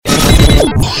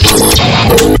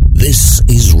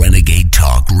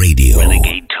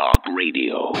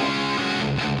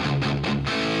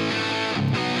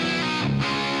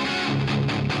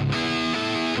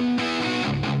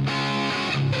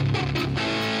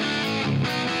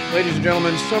Ladies and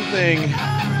gentlemen, something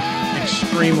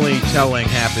extremely telling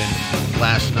happened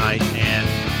last night, and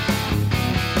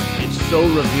it's so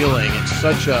revealing. It's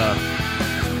such a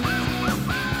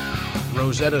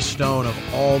Rosetta Stone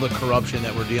of all the corruption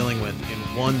that we're dealing with in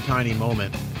one tiny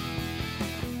moment.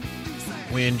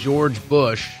 When George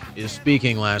Bush is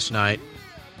speaking last night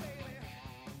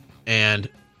and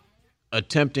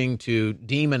attempting to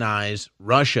demonize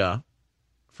Russia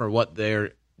for what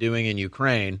they're doing in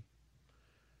Ukraine,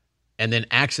 and then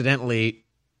accidentally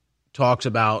talks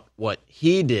about what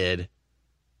he did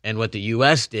and what the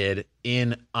U.S. did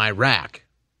in Iraq.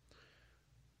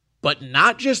 But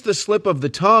not just the slip of the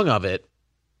tongue of it,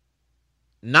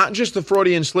 not just the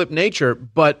Freudian slip nature,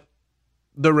 but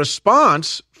the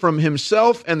response from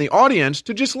himself and the audience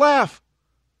to just laugh.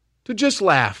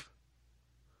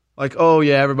 Like, oh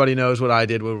yeah, everybody knows what I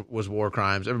did was war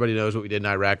crimes. Everybody knows what we did in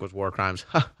Iraq was war crimes.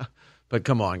 But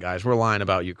come on, guys, we're lying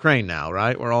about Ukraine now,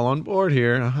 right? We're all on board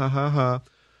here.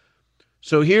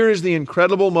 So here is the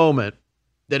incredible moment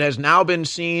that has now been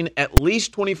seen at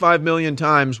least 25 million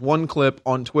times, one clip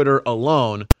on Twitter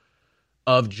alone,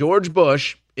 of George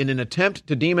Bush, in an attempt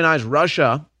to demonize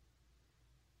Russia,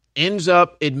 ends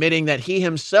up admitting that he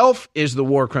himself is the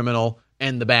war criminal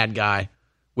and the bad guy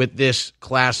with this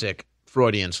classic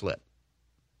Freudian slip.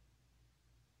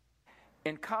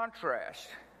 In contrast,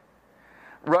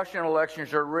 Russian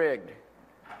elections are rigged.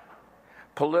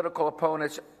 Political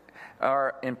opponents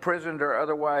are imprisoned or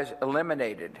otherwise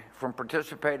eliminated from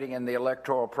participating in the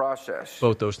electoral process.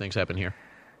 Both those things happen here.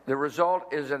 The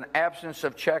result is an absence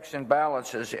of checks and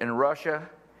balances in Russia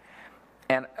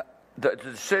and the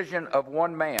decision of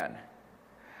one man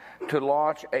to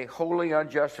launch a wholly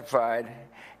unjustified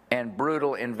and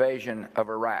brutal invasion of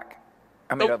Iraq.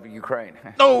 Of Ukraine.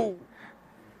 No!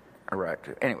 Iraq,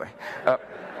 too. Anyway.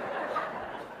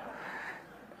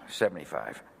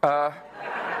 75.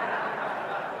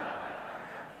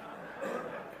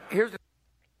 Here's the...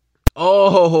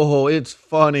 Oh, it's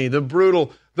funny. The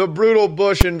brutal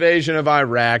Bush invasion of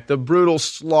Iraq, the brutal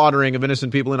slaughtering of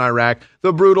innocent people in Iraq,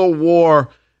 the brutal war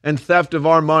and theft of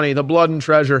our money, the blood and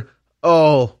treasure.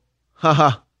 Oh,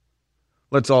 haha.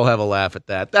 Let's all have a laugh at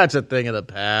that. That's a thing of the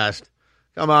past.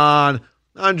 Come on.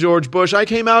 I'm George Bush. I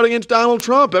came out against Donald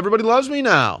Trump. Everybody loves me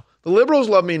now. The liberals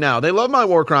love me now. They love my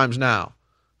war crimes now.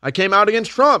 I came out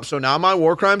against Trump, so now my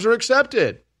war crimes are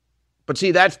accepted. But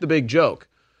see, that's the big joke.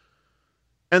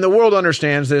 And the world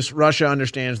understands this. Russia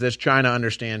understands this. China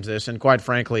understands this. And quite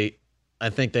frankly,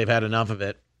 I think they've had enough of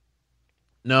it.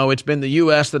 No, it's been the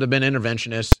U.S. that have been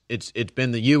interventionists. It's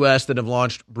been the U.S. that have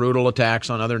launched brutal attacks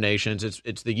on other nations.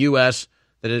 It's the U.S.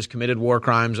 that has committed war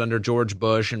crimes under George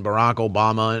Bush and Barack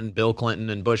Obama and Bill Clinton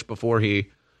and Bush before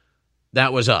he.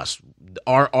 That was us.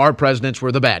 Our presidents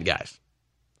were the bad guys.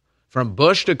 From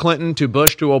Bush to Clinton to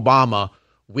Bush to Obama,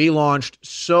 we launched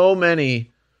so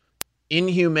many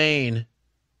inhumane,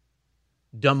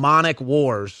 demonic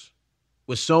wars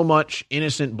with so much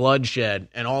innocent bloodshed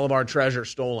and all of our treasure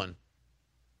stolen.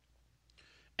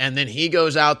 And then he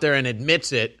goes out there and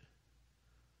admits it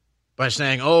by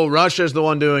saying, oh, Russia's the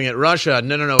one doing it. Russia,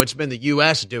 no, it's been the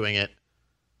U.S. doing it.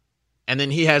 And then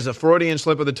he has a Freudian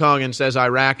slip of the tongue and says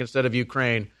Iraq instead of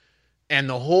Ukraine. And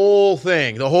the whole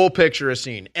thing, the whole picture is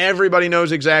seen. Everybody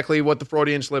knows exactly what the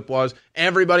Freudian slip was.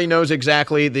 Everybody knows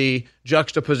exactly the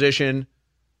juxtaposition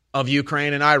of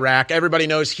Ukraine and Iraq. Everybody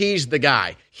knows he's the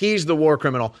guy. He's the war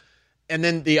criminal. And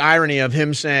then the irony of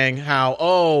him saying how,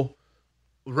 oh,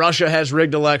 Russia has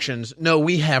rigged elections. No,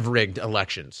 we have rigged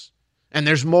elections. And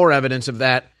there's more evidence of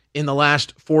that in the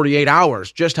last 48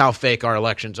 hours, just how fake our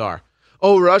elections are.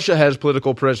 Oh, Russia has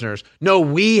political prisoners. No,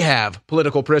 we have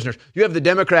political prisoners. You have the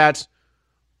Democrats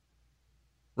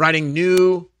writing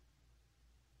new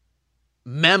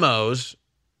memos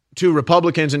to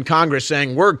Republicans in Congress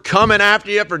saying, we're coming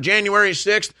after you for January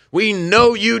 6th. We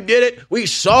know you did it. We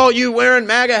saw you wearing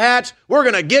MAGA hats. We're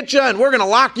going to get you and we're going to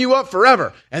lock you up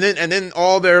forever. And then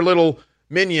all their little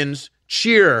minions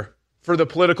cheer for the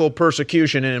political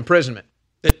persecution and imprisonment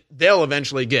that they'll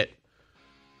eventually get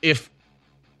if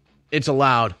it's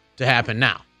allowed to happen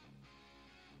now.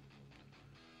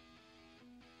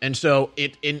 And so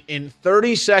in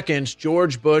 30 seconds,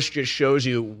 George Bush just shows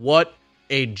you what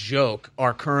a joke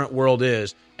our current world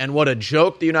is and what a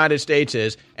joke the United States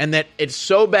is, and that it's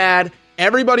so bad,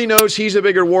 everybody knows he's a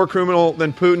bigger war criminal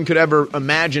than Putin could ever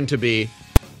imagine to be,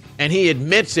 and he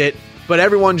admits it, but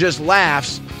everyone just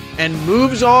laughs and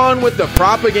moves on with the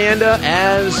propaganda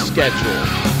as scheduled.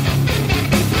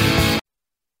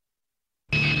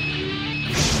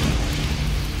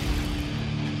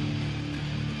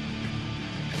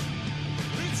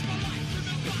 It's my life in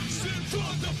the box in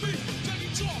front of me. Take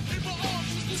it off in my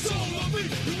arms, it's the soul of me.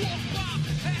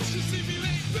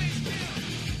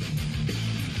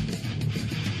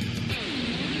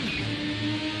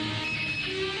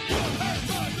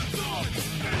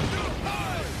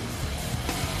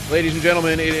 Ladies and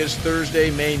gentlemen, it is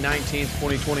Thursday, May 19th,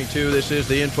 2022. This is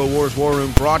the InfoWars War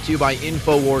Room, brought to you by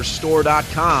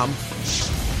InfoWarsStore.com.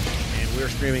 And we're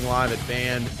streaming live at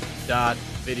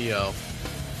band.video.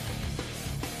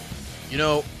 You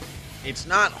know, it's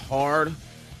not hard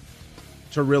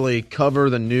to really cover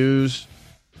the news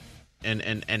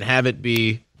and have it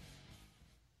be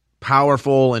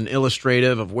powerful and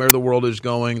illustrative of where the world is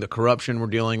going, the corruption we're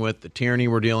dealing with, the tyranny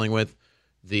we're dealing with,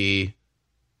 the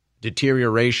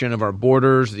deterioration of our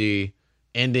borders, the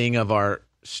ending of our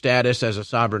status as a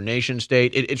sovereign nation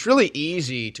state. It's really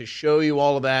easy to show you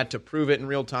all of that, to prove it in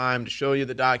real time, to show you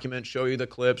the documents, show you the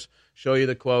clips, show you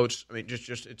the quotes. I mean,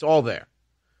 just it's all there.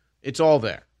 It's all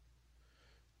there.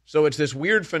 So it's this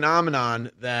weird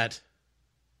phenomenon that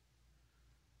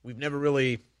we've never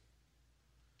really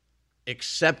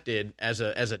accepted as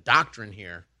a doctrine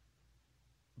here,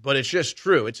 but it's just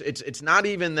true. It's not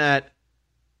even that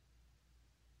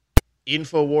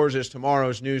InfoWars is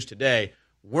tomorrow's news today.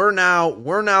 We're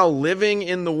now living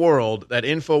in the world that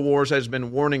InfoWars has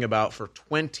been warning about for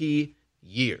 20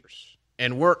 years,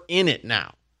 and we're in it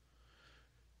now.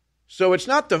 So it's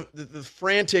not the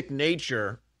frantic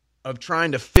nature of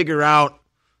trying to figure out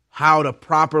how to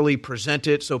properly present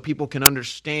it so people can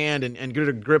understand and get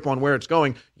a grip on where it's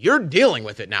going. You're dealing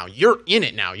with it now. You're in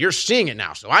it now. You're seeing it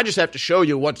now. So I just have to show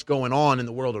you what's going on in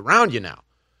the world around you now.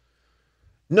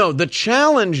 No, the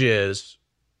challenge is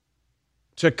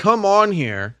to come on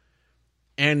here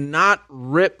and not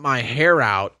rip my hair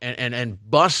out and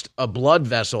bust a blood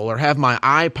vessel or have my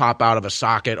eye pop out of a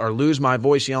socket or lose my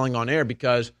voice yelling on air,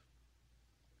 because,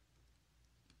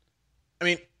 I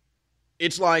mean,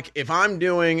 it's like if I'm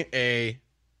doing a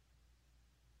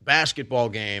basketball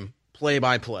game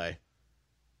play-by-play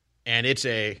and it's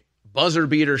a buzzer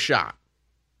beater shot.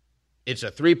 It's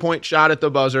a 3-point shot at the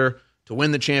buzzer to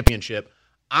win the championship.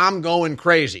 I'm going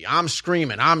crazy. I'm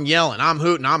screaming. I'm yelling. I'm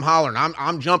hooting. I'm hollering.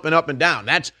 I'm jumping up and down.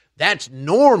 That's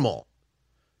normal.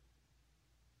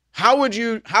 How would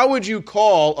you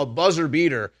call a buzzer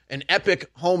beater an epic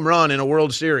home run in a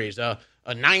World Series, a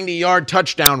 90-yard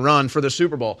touchdown run for the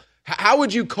Super Bowl? How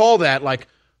would you call that? Like,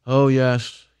 oh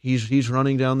yes, he's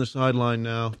running down the sideline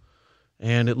now,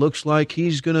 and it looks like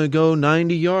he's gonna go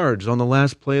 90 yards on the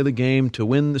last play of the game to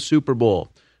win the Super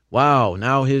Bowl. Wow,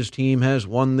 now his team has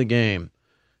won the game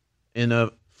in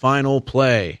a final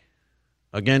play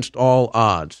against all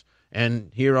odds.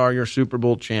 And here are your Super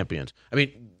Bowl champions. I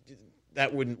mean,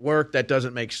 that wouldn't work. That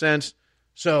doesn't make sense.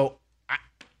 So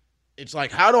it's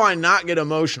like, how do I not get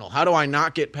emotional? How do I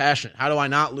not get passionate? How do I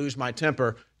not lose my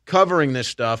temper covering this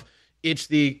stuff? It's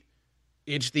the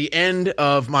end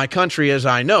of my country as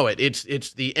I know it.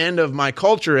 It's the end of my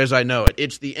culture as I know it.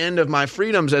 It's the end of my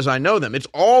freedoms as I know them. It's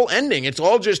all ending. It's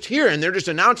all just here, and they're just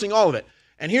announcing all of it.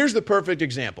 And here's the perfect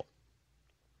example.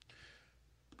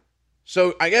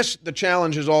 So I guess the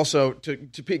challenge is also to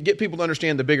get people to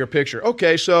understand the bigger picture.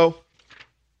 Okay, so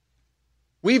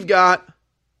we've got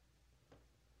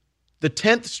the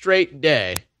 10th straight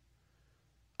day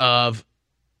of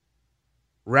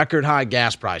record high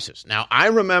gas prices. Now, I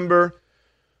remember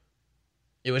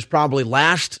it was probably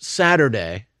last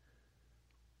Saturday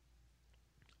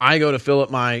I go to fill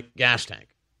up my gas tank.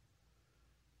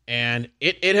 And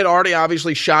it had already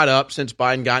obviously shot up since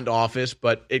Biden got into office,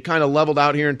 but it kind of leveled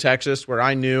out here in Texas where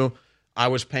I knew I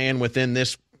was paying within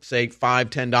this, say, $5,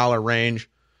 $10 range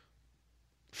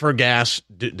for gas,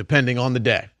 depending on the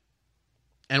day.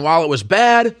 And while it was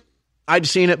bad, I'd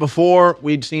seen it before.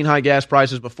 We'd seen high gas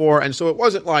prices before, and so it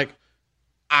wasn't like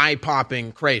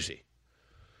eye-popping crazy.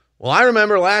 Well, I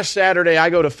remember last Saturday I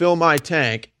go to fill my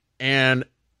tank, and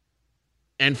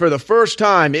for the first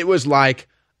time it was like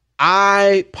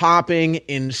eye-popping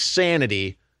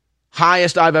insanity.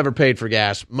 Highest I've ever paid for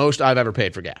gas, most I've ever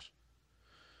paid for gas.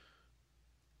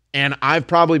 And I've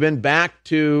probably been back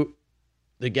to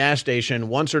the gas station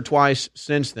once or twice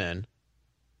since then,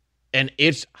 and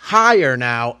it's higher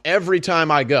now every time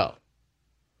I go.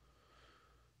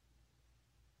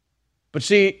 But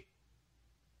see,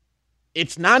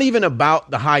 it's not even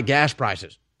about the high gas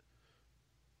prices.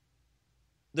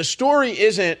 The story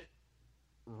isn't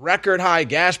record high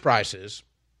gas prices.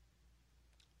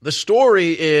 The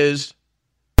story is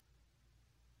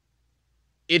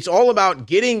it's all about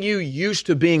getting you used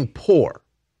to being poor,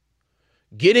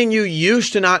 getting you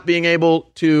used to not being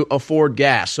able to afford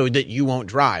gas so that you won't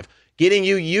drive, getting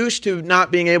you used to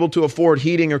not being able to afford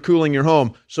heating or cooling your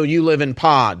home so you live in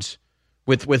pods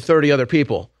with 30 other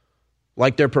people,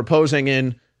 like they're proposing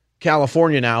in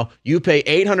California now. You pay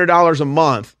 $800 a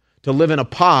month to live in a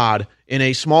pod in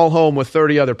a small home with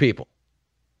 30 other people.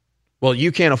 Well,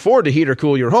 you can't afford to heat or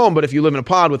cool your home, but if you live in a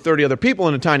pod with 30 other people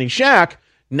in a tiny shack,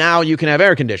 now you can have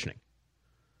air conditioning.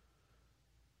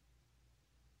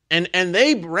 And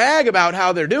they brag about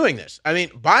how they're doing this. I mean,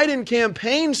 Biden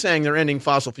campaign saying they're ending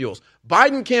fossil fuels.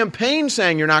 Biden campaign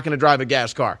saying you're not going to drive a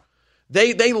gas car.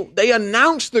 They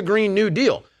announced the Green New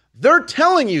Deal. They're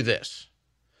telling you this.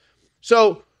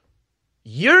 So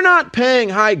you're not paying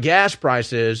high gas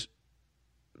prices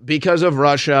because of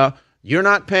Russia. You're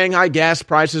not paying high gas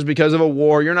prices because of a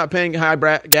war. You're not paying high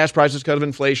gas prices because of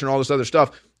inflation, all this other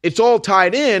stuff. It's all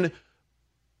tied in.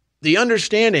 The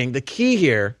understanding, the key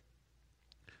here,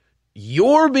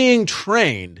 you're being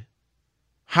trained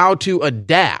how to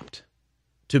adapt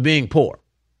to being poor.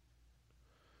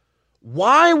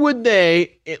 Why would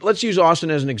they, let's use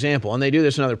Austin as an example, and they do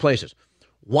this in other places.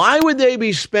 Why would they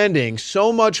be spending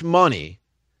so much money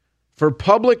for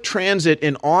public transit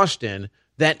in Austin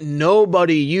that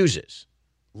nobody uses?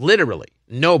 Literally,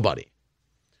 nobody.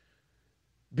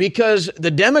 Because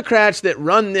the Democrats that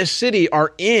run this city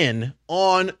are in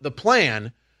on the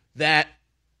plan that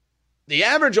the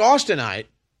average Austinite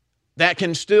that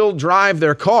can still drive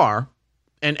their car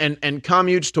and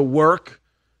commutes to work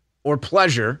or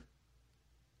pleasure,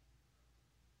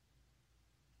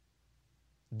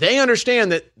 they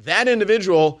understand that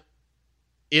individual,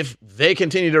 if they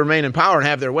continue to remain in power and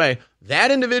have their way,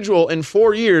 that individual in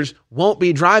 4 years won't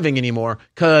be driving anymore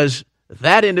because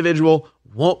that individual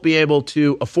won't be able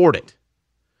to afford it.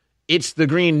 It's the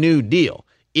Green New Deal.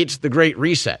 It's the Great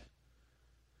Reset.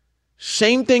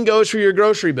 Same thing goes for your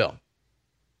grocery bill.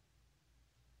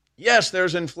 Yes,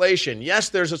 there's inflation. Yes,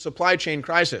 there's a supply chain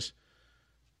crisis.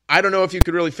 I don't know if you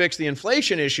could really fix the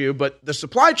inflation issue, but the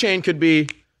supply chain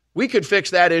we could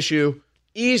fix that issue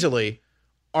easily.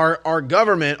 Our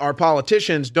government, our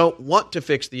politicians don't want to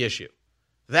fix the issue.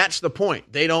 That's the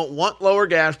point. They don't want lower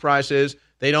gas prices.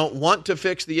 They don't want to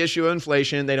fix the issue of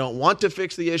inflation. They don't want to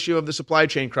fix the issue of the supply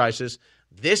chain crisis.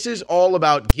 This is all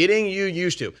about getting you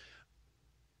used to.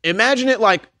 Imagine it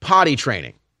like potty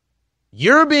training.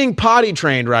 You're being potty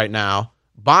trained right now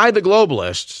by the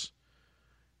globalists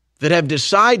that have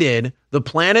decided the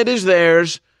planet is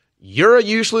theirs. You're a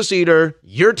useless eater.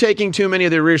 You're taking too many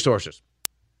of their resources.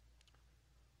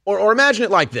 Or imagine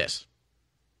it like this.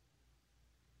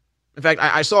 In fact,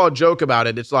 I saw a joke about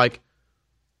it. It's like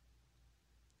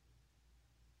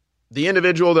the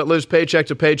individual that lives paycheck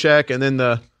to paycheck, and then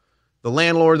the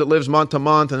landlord that lives month to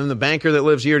month, and then the banker that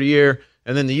lives year to year,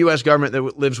 and then the U.S. government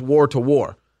that lives war to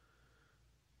war.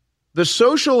 The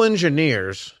social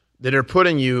engineers that are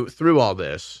putting you through all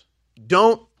this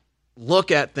don't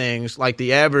look at things like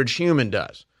the average human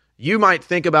does. You might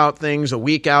think about things a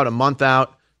week out, a month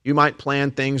out. You might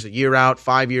plan things a year out,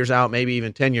 5 years out, maybe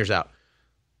even 10 years out.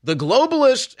 The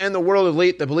globalists and the world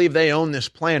elite that believe they own this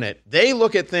planet, they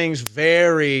look at things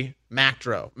very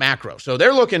macro. So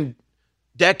they're looking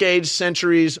decades,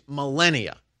 centuries,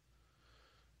 millennia.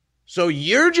 So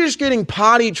you're just getting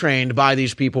potty trained by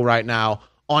these people right now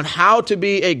on how to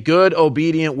be a good,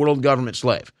 obedient world government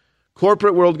slave,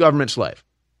 corporate world government slave.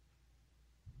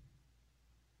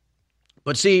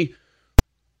 But see,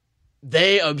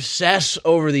 they obsess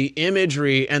over the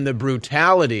imagery and the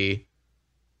brutality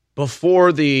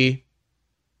before the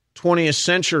 20th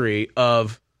century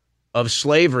of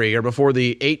slavery, or before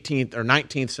the 18th or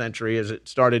 19th century as it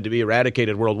started to be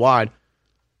eradicated worldwide.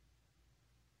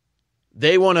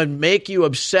 They want to make you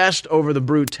obsessed over the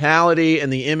brutality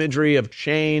and the imagery of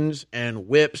chains and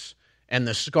whips and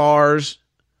the scars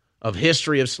of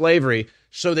history of slavery,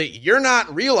 so that you're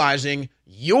not realizing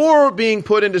you're being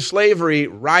put into slavery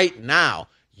right now.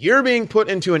 You're being put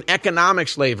into an economic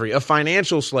slavery, a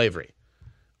financial slavery,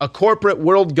 a corporate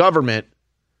world government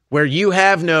where you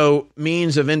have no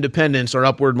means of independence or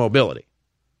upward mobility.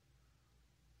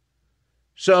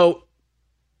 So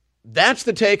that's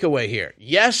the takeaway here.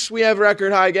 Yes, we have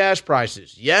record high gas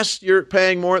prices. Yes, you're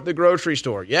paying more at the grocery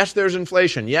store. Yes, there's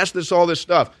inflation. Yes, there's all this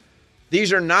stuff.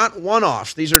 These are not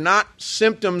one-offs. These are not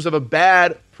symptoms of a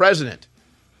bad president.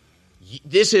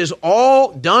 This is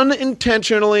all done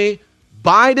intentionally,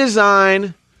 by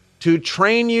design, to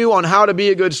train you on how to be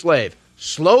a good slave.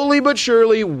 Slowly but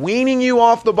surely weaning you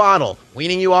off the bottle,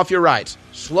 weaning you off your rights.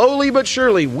 Slowly but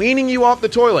surely weaning you off the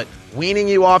toilet, weaning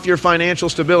you off your financial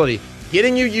stability.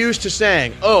 Getting you used to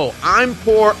saying, oh, I'm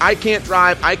poor, I can't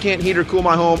drive, I can't heat or cool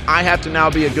my home, I have to now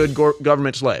be a good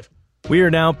government slave. We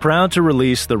are now proud to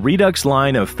release the Redux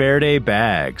line of Faraday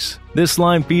bags. This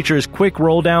line features quick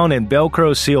roll-down and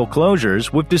Velcro seal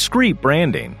closures with discreet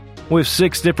branding. With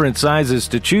 6 different sizes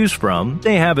to choose from,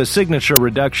 they have a signature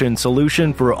reduction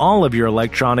solution for all of your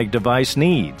electronic device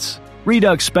needs.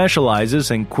 Redux specializes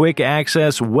in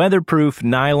quick-access, weatherproof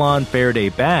nylon Faraday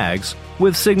bags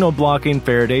with signal-blocking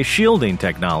Faraday shielding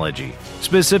technology,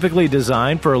 specifically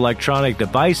designed for electronic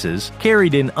devices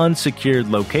carried in unsecured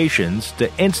locations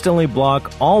to instantly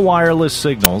block all wireless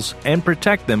signals and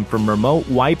protect them from remote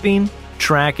wiping,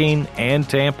 tracking, and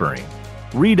tampering.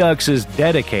 Redux is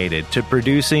dedicated to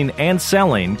producing and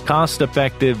selling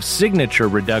cost-effective signature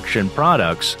reduction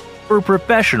products for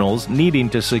professionals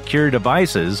needing to secure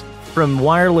devices from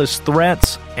wireless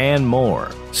threats and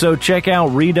more. So check out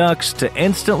Redux to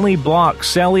instantly block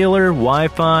cellular,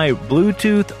 Wi-Fi,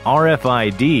 Bluetooth,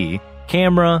 RFID,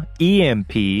 camera,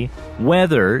 EMP,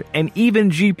 weather, and even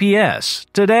GPS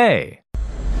today.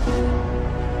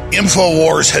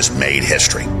 InfoWars has made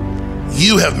history.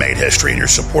 You have made history in your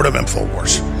support of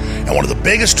InfoWars. And one of the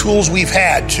biggest tools we've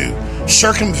had to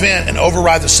circumvent and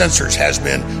override the censors has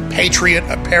been Patriot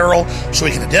Apparel, so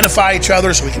we can identify each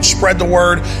other, so we can spread the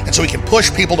word, and so we can push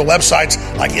people to websites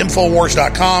like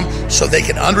Infowars.com so they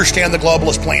can understand the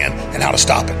globalist plan and how to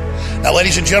stop it. Now,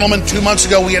 ladies and gentlemen, 2 months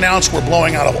ago we announced we're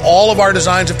blowing out of all of our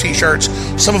designs of t-shirts,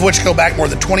 some of which go back more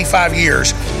than 25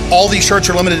 years. All these shirts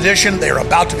are limited edition. They are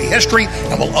about to be history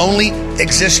and will only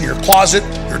exist in your closet,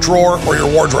 your drawer, or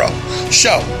your wardrobe.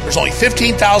 So, there's only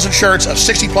 15,000 shirts of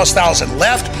 60-plus thousand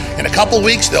left. In a couple of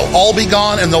weeks, they'll all be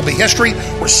gone and they'll be history.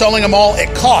 We're selling them all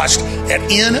at cost at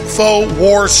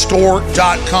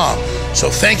InfoWarsStore.com. So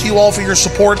thank you all for your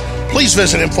support. Please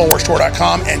visit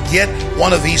InfoWarsStore.com and get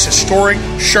one of these historic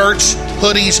shirts,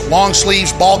 hoodies, long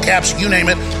sleeves, ball caps, you name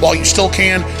it, while you still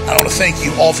can. I want to thank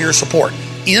you all for your support.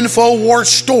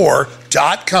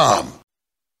 InfoWarsStore.com.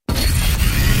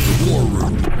 The War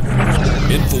Room.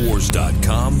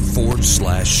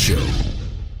 Infowars.com/show.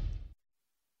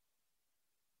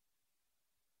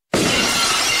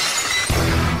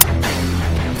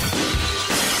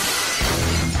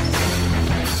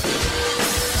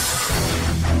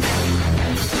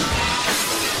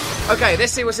 Okay,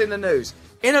 let's see what's in the news.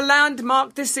 In a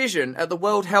landmark decision at the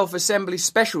World Health Assembly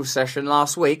special session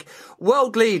last week,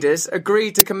 world leaders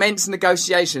agreed to commence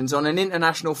negotiations on an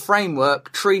international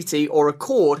framework, treaty or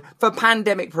accord for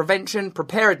pandemic prevention,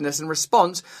 preparedness and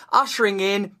response, ushering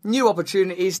in new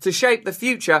opportunities to shape the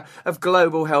future of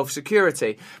global health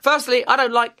security. Firstly, I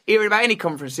don't like hearing about any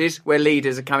conferences where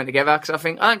leaders are coming together because I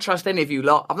think I don't trust any of you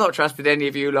lot. I've not trusted any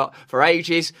of you lot for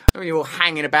ages. I mean, you're all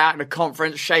hanging about in a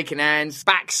conference, shaking hands,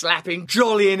 backslapping,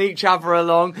 jollying each other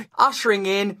along, ushering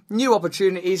in new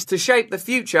opportunities to shape the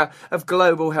future of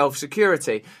global health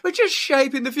security. We're just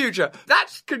shaping the future.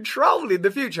 That's controlling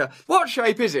the future. What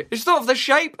shape is it? It's sort of the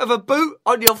shape of a boot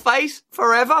on your face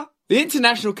forever. The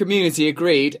international community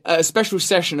agreed at a special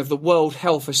session of the World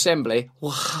Health Assembly.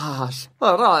 What?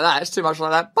 Well, not like that. It's too much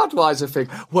like that Budweiser thing.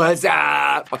 What's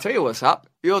up? I'll tell you what's up.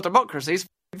 Your democracy's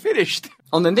finished.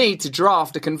 On the need to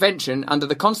draft a convention under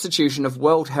the Constitution of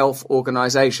World Health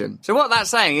Organization. So what that's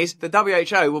saying is the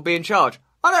WHO will be in charge.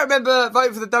 I don't remember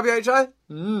voting for the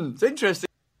WHO. It's interesting.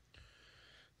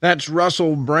 That's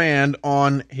Russell Brand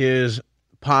on his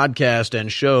podcast and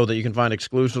show that you can find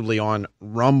exclusively on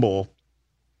Rumble.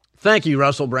 Thank you,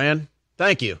 Russell Brand.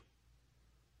 Thank you.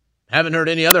 Haven't heard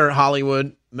any other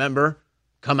Hollywood member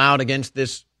come out against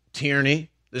this tyranny,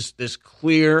 this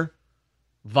clear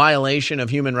violation of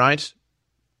human rights.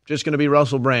 Just going to be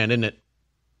Russell Brand, isn't it?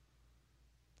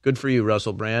 Good for you,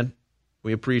 Russell Brand.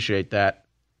 We appreciate that.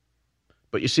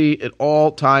 But you see, it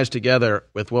all ties together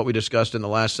with what we discussed in the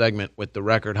last segment with the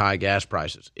record high gas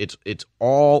prices. It's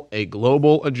all a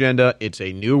global agenda. It's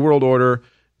a new world order.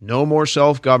 No more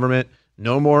self-government.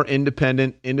 No more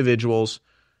independent individuals.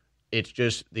 It's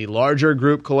just the larger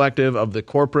group collective of the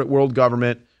corporate world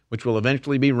government, which will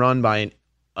eventually be run by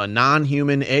a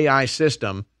non-human AI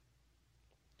system,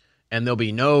 and there'll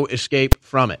be no escape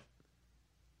from it.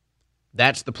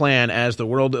 That's the plan as the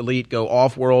world elite go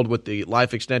off-world with the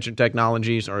life extension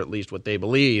technologies, or at least what they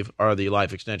believe are the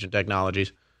life extension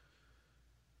technologies,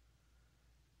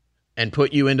 and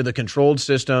put you into the controlled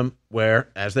system where,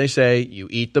 as they say, you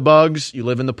eat the bugs, you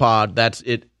live in the pod. That's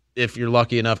it if you're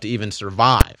lucky enough to even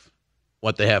survive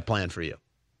what they have planned for you.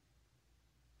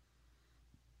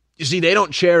 You see, they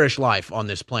don't cherish life on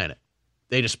this planet.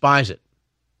 They despise it.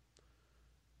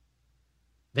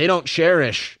 They don't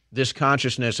cherish this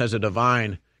consciousness as a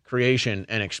divine creation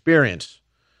and experience.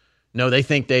 No, they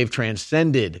think they've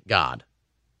transcended God.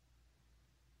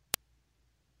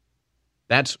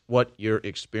 That's what you're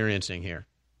experiencing here.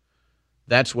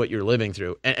 That's what you're living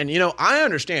through. And you know, I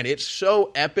understand it's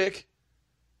so epic,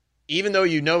 even though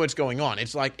you know what's going on.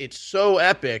 It's like, it's so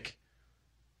epic.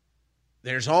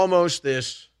 There's almost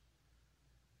this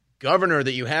governor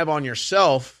that you have on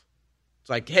yourself. It's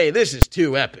like, hey, this is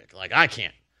too epic. Like, I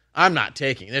can't I'm not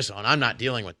taking this on. I'm not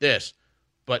dealing with this.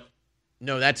 But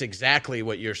no, that's exactly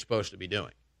what you're supposed to be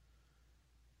doing.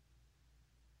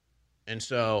 And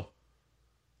so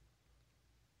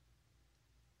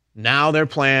now their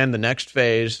plan, the next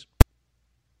phase,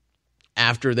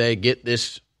 after they get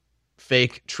this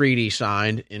fake treaty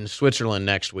signed in Switzerland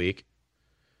next week,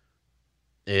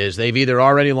 is they've either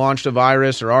already launched a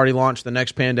virus or already launched the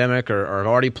next pandemic or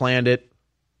already planned it.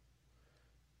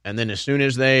 And then as soon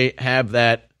as they have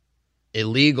that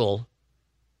illegal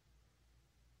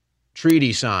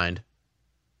treaty signed,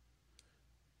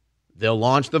 they'll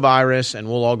launch the virus and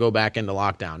we'll all go back into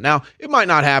lockdown. Now, it might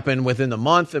not happen within the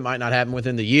month. It might not happen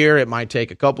within the year. It might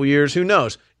take a couple years. Who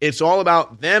knows? It's all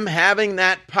about them having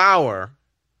that power,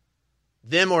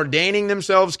 them ordaining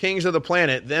themselves kings of the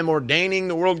planet, them ordaining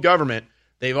the world government.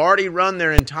 They've already run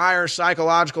their entire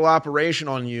psychological operation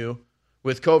on you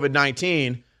with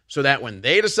COVID-19 so that when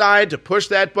they decide to push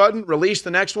that button, release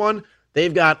the next one,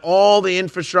 they've got all the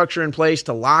infrastructure in place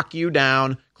to lock you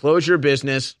down, close your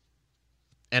business,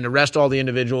 and arrest all the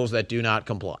individuals that do not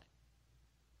comply.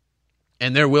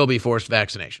 And there will be forced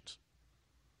vaccinations.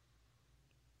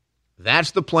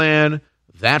 That's the plan.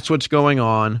 That's what's going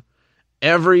on.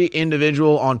 Every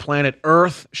individual on planet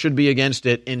Earth should be against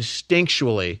it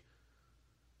instinctually.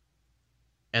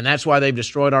 And that's why they've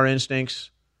destroyed our instincts.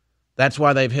 That's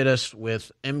why they've hit us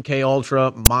with MK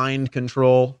Ultra mind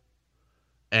control.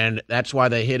 And that's why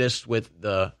they hit us with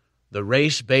the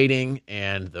race baiting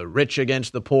and the rich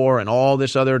against the poor and all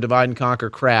this other divide and conquer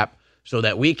crap so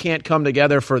that we can't come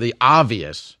together for the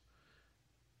obvious,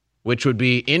 which would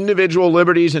be individual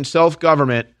liberties and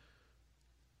self-government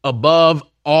above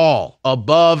all,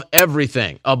 above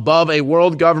everything, above a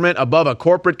world government, above a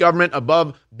corporate government,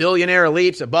 above billionaire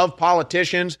elites, above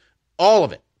politicians, all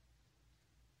of it.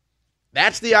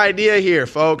 That's the idea here,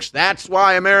 folks. That's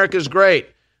why America's great.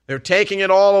 They're taking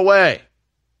it all away.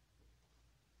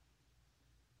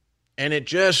 And it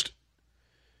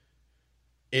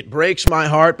breaks my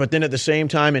heart, but then at the same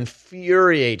time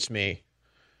infuriates me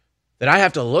that I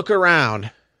have to look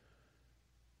around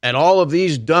at all of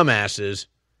these dumbasses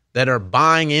that are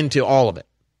buying into all of it.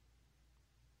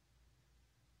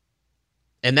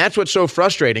 And that's what's so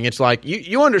frustrating. It's like,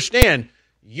 you understand,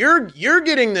 you're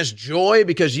getting this joy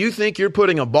because you think you're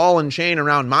putting a ball and chain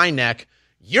around my neck.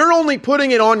 You're only putting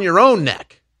it on your own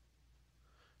neck.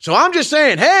 So I'm just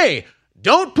saying, hey,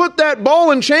 don't put that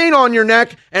ball and chain on your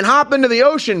neck and hop into the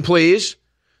ocean, please.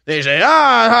 They say,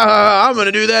 I'm going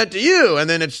to do that to you. And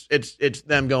then it's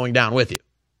them going down with you.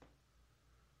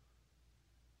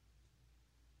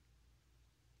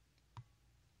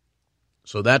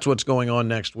 So that's what's going on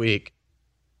next week.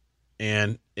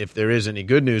 And if there is any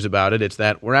good news about it, it's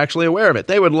that we're actually aware of it.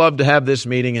 They would love to have this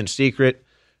meeting in secret,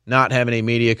 not have any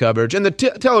media coverage. And the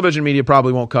television media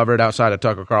probably won't cover it outside of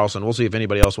Tucker Carlson. We'll see if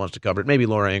anybody else wants to cover it. Maybe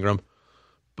Laura Ingraham.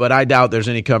 But I doubt there's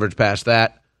any coverage past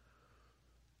that.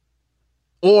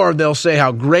 Or they'll say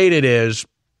how great it is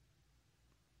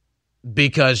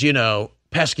because,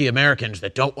 pesky Americans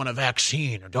that don't want a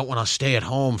vaccine or don't want to stay at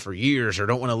home for years or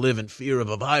don't want to live in fear of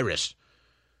a virus.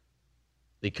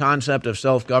 The concept of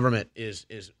self-government is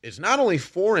not only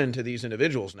foreign to these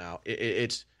individuals now,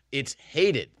 it's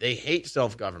hated. They hate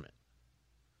self-government,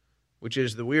 which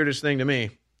is the weirdest thing to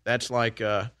me. That's like,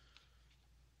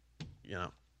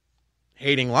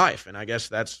 hating life. And I guess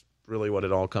that's really what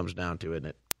it all comes down to, isn't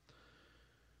it?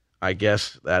 I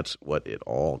guess that's what it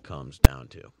all comes down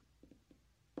to.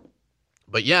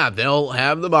 But yeah, they'll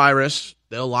have the virus.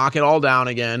 They'll lock it all down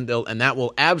again. And that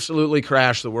will absolutely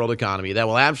crash the world economy. That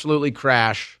will absolutely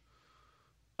crash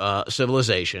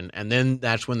civilization. And then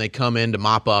that's when they come in to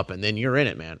mop up. And then you're in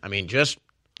it, man. I mean, just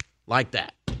like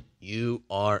that. You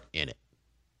are in it.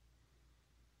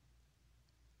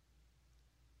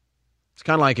 It's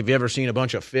kind of like, have you ever seen a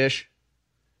bunch of fish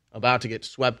about to get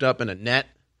swept up in a net?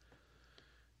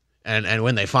 And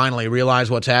when they finally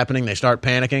realize what's happening, they start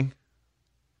panicking.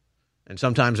 And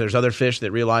sometimes there's other fish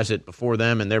that realize it before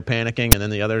them, and they're panicking, and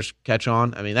then the others catch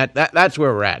on. I mean, that's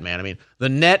where we're at, man. I mean, the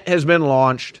net has been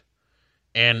launched,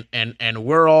 and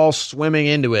we're all swimming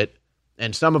into it.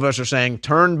 And some of us are saying,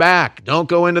 turn back. Don't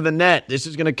go into the net. This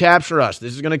is going to capture us.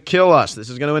 This is going to kill us. This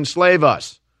is going to enslave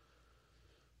us.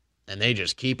 And they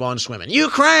just keep on swimming.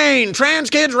 Ukraine, trans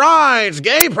kids' rights,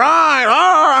 gay pride.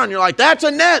 And you're like, that's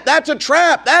a net. That's a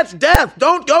trap. That's death.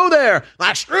 Don't go there.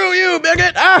 Like, screw you,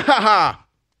 bigot. Ah, ha, ha.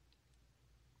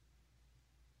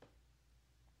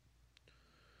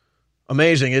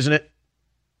 Amazing, isn't it?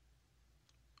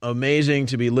 Amazing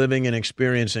to be living and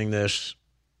experiencing this.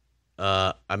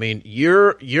 I mean,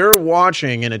 you're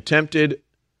watching an attempted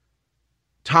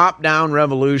top-down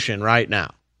revolution right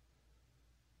now.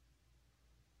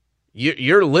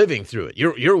 You're living through it.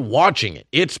 You're watching it.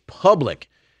 It's public.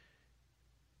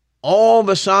 All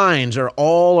the signs are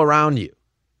all around you.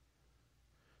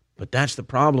 But that's the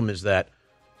problem, is that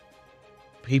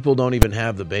people don't even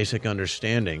have the basic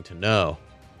understanding to know,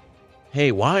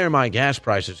 hey, why are my gas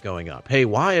prices going up? Hey,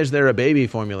 why is there a baby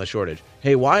formula shortage?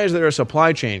 Hey, why is there a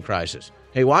supply chain crisis?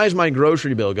 Hey, why is my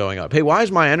grocery bill going up? Hey, why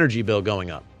is my energy bill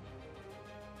going up?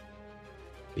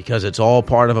 Because it's all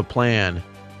part of a plan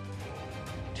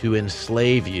to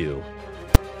enslave you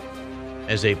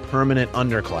as a permanent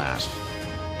underclass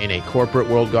in a corporate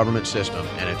world government system,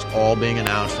 and it's all being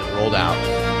announced and rolled out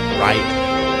right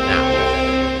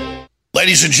now.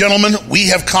 Ladies and gentlemen, we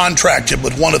have contracted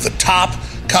with one of the top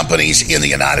companies in the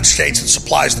United States that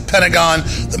supplies the Pentagon,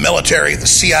 the military, the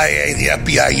CIA, the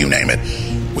FBI, you name it,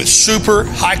 with super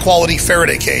high-quality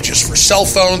Faraday cages for cell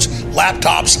phones,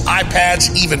 laptops,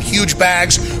 iPads, even huge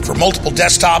bags for multiple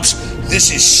desktops.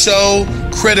 This is so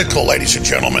critical, ladies and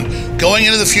gentlemen. Going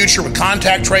into the future with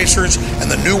contact tracers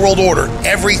and the New World Order,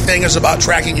 everything is about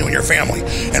tracking you and your family.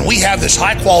 And we have this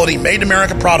high-quality,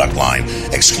 made-in-America product line,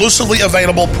 exclusively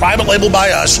available, private label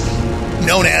by us,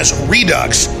 known as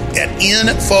Redux, at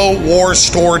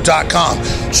InfoWarsStore.com.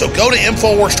 So go to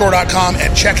InfoWarsStore.com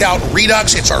and check out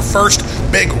Redux. It's our first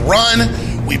big run.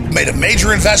 We've made a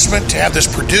major investment to have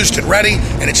this produced and ready,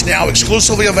 and it's now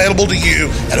exclusively available to you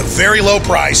at a very low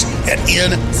price at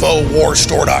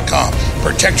InfoWarsStore.com.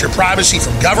 Protect your privacy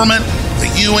from government, the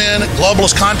UN,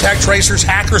 globalist contact tracers,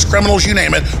 hackers, criminals, you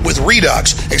name it, with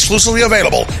Redux, exclusively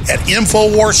available at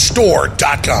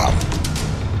InfoWarsStore.com.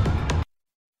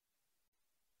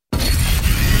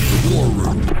 War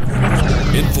Room.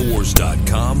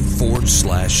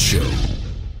 Infowars.com/show.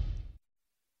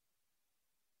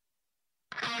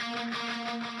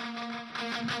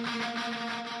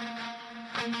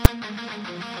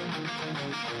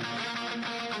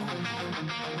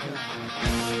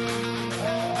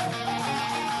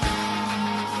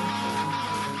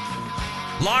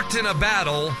 Locked in a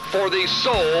battle for the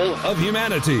soul Of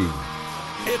humanity.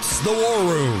 It's the War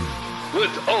Room.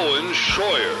 with Owen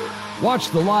Schroyer. Watch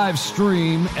the live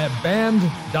stream at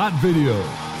band.video.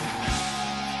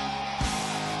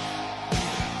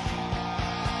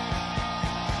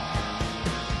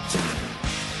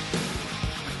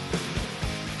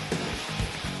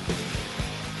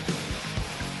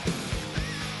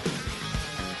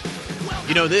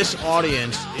 You know, this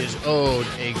audience is owed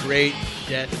a great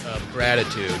debt of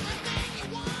gratitude.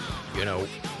 You know,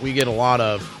 we get a lot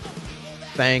of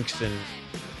thanks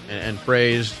and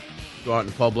praise, go out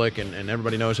in public, and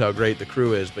everybody knows how great the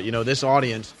crew is. But, you know, this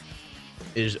audience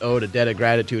is owed a debt of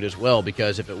gratitude as well,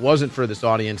 because if it wasn't for this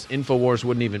audience, InfoWars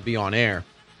wouldn't even be on air.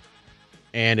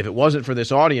 And if it wasn't for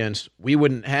this audience, we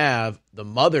wouldn't have the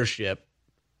mothership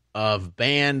of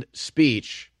banned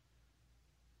speech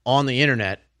on the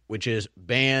internet, which is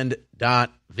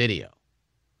band.video.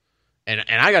 And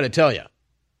I got to tell you,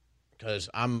 because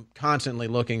I'm constantly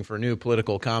looking for new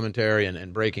political commentary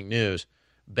and breaking news,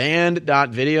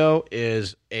 band.video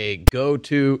is a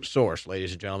go-to source,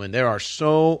 ladies and gentlemen. There are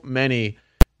so many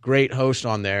great hosts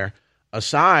on there,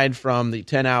 aside from the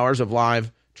 10 hours of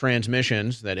live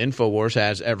transmissions that InfoWars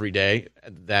has every day.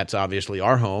 That's obviously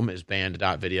our home, is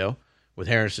band.video, with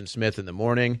Harrison Smith in the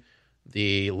morning,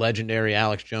 the legendary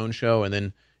Alex Jones show, and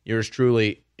then yours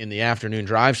truly in the afternoon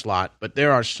drive slot. But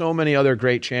there are so many other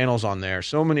great channels on there,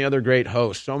 so many other great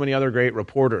hosts, so many other great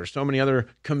reporters, so many other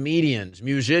comedians,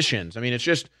 musicians. I mean, it's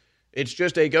just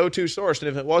a go-to source. And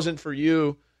if it wasn't for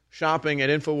you shopping at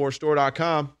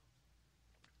InfoWarsStore.com,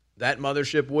 that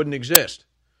mothership wouldn't exist.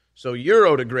 So you're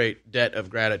owed a great debt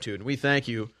of gratitude, and we thank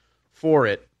you for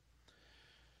it.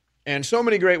 And so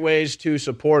many great ways to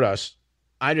support us.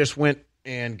 I just went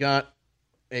and got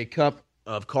a cup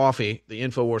of coffee, the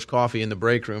InfoWars coffee in the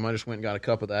break room. I just went and got a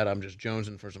cup of that. I'm just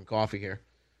jonesing for some coffee here.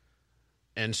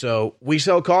 And so we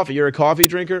sell coffee. You're a coffee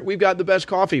drinker? We've got the best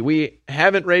coffee. We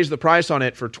haven't raised the price on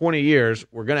it for 20 years.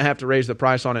 We're going to have to raise the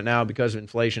price on it now because of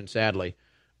inflation, sadly.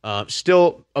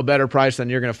 Still a better price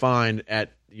than you're going to find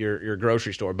at your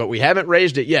grocery store. But we haven't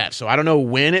raised it yet, so I don't know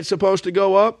when it's supposed to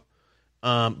go up.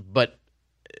 But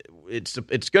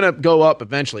it's going to go up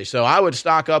eventually. So I would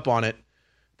stock up on it.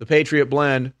 The Patriot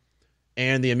Blend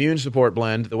and the Immune Support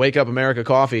Blend, the Wake Up America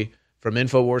coffee from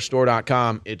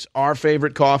InfoWarsStore.com. It's our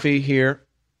favorite coffee here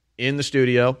in the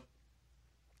studio,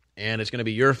 and it's going to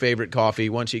be your favorite coffee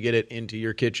once you get it into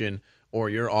your kitchen or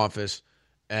your office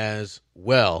as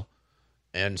well.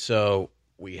 And so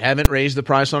we haven't raised the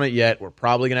price on it yet. We're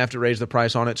probably going to have to raise the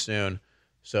price on it soon.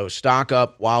 So stock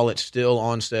up while it's still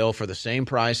on sale for the same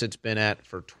price it's been at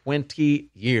for 20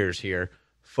 years here,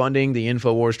 funding the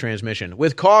InfoWars transmission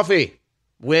with coffee.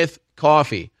 With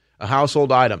coffee. a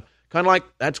household item. Kind of like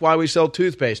that's why we sell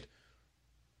toothpaste.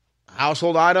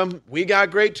 Household item, we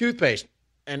got great toothpaste.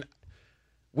 And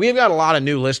we've got a lot of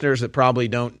new listeners that probably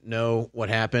don't know what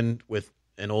happened with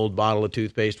an old bottle of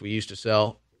toothpaste we used to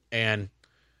sell. And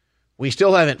we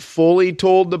still haven't fully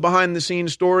told the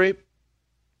behind-the-scenes story.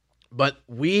 But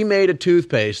we made a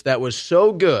toothpaste that was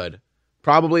so good,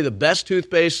 probably the best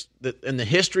toothpaste in the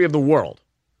history of the world.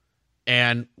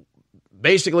 And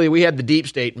basically, we had the deep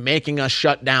state making us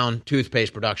shut down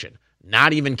toothpaste production.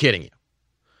 Not even kidding you.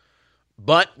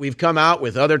 But we've come out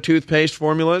with other toothpaste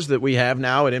formulas that we have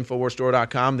now at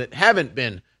InfoWarsStore.com that haven't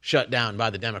been shut down by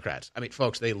the Democrats. I mean,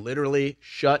 folks, they literally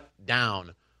shut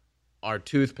down our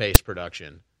toothpaste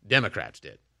production. Democrats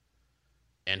did.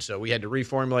 And so we had to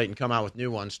reformulate and come out with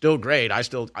new ones. Still great. I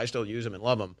still use them and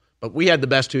love them. But we had the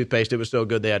best toothpaste. It was so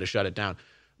good they had to shut it down.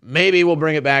 Maybe we'll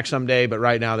bring it back someday, but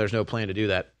right now there's no plan to do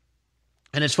that.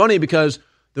 And it's funny because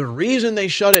the reason they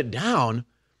shut it down,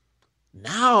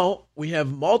 now we have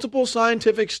multiple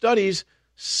scientific studies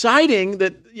citing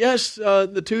that, yes,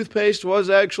 the toothpaste was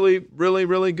actually really,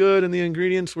 really good and the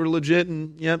ingredients were legit.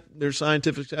 And, yep, there's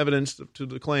scientific evidence to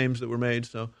the claims that were made.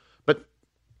 But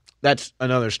that's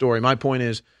another story. My point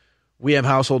is we have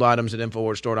household items at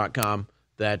InfoWarsStore.com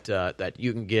that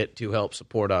you can get to help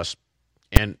support us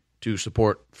and to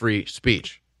support free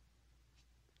speech.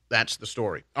 That's the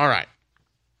story. All right.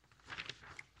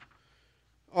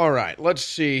 Let's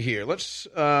see here. Let's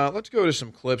go to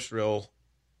some clips real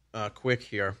quick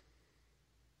here.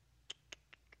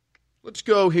 Let's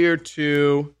go here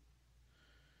to,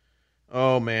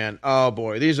 oh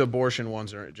boy, these abortion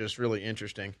ones are just really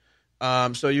interesting.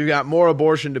 So you got more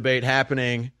abortion debate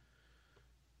happening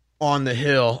on the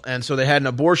Hill, and so they had an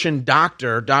abortion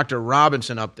doctor, Dr.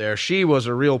 Robinson, up there. She was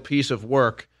a real piece of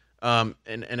work. And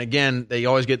again, they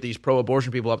always get these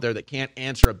pro-abortion people up there that can't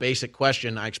answer a basic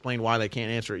question. I explained why they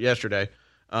can't answer it yesterday.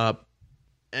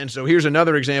 And so here's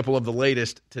another example of the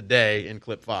latest today in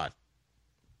clip 5.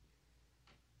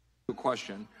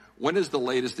 Question: when is the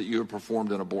latest that you have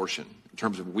performed an abortion in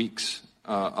terms of weeks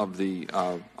of the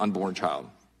unborn child?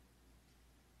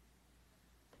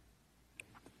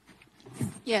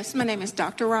 Yes, my name is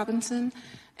Dr. Robinson,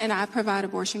 and I provide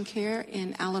abortion care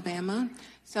in Alabama.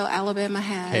 So Alabama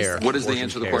has... What is the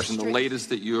answer to the question? The latest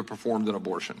that you have performed an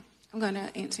abortion? I'm going to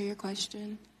answer your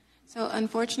question. So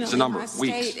unfortunately, my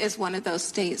state is one of those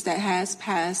states that has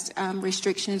passed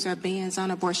restrictions or bans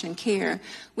on abortion care,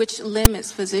 which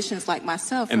limits physicians like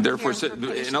myself. And therefore,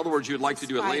 in other words, you'd like to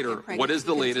do it later. What is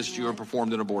the latest you have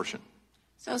performed an abortion?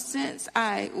 So since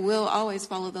I will always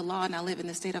follow the law and I live in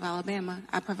the state of Alabama,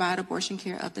 I provide abortion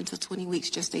care up until 20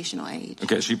 weeks gestational age.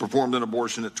 Okay, so you performed an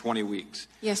abortion at 20 weeks.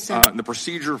 Yes, sir. The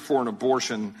procedure for an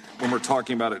abortion, when we're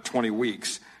talking about at 20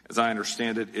 weeks, as I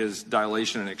understand it, is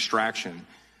dilation and extraction.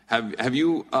 Have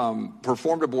you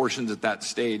performed abortions at that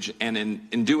stage? And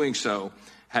in doing so,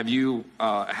 have you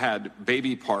had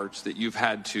baby parts that you've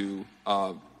had to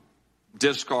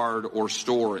discard or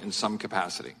store in some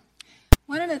capacity?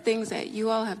 One of the things that you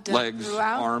all have done Legs,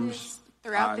 arms,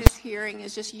 throughout this hearing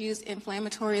is just use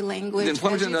inflammatory language. It's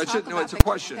a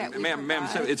question. Ma'am,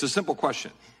 it's a simple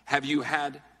question. Have you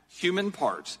had human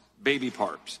parts, baby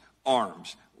parts,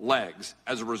 arms, legs,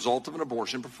 as a result of an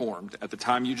abortion performed at the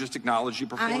time you just acknowledged you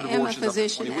performed abortions? I am a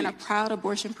physician and a proud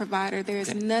abortion provider. There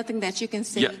is nothing that you can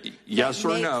say yes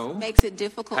or no makes it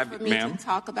difficult for me to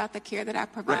talk about the care that I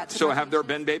provide. Right. So have there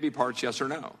been baby parts, yes or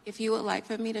no? If you would like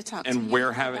for me to talk and to you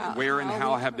where and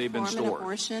how have they been stored?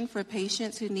 Abortion for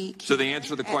patients who need care. So the answer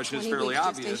to the question is fairly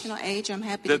obvious. Age, I'm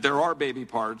happy that there are baby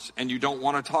parts and you don't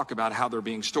want to talk about how they're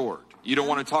being stored. You don't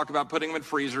want to talk about putting them in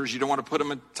freezers. You don't want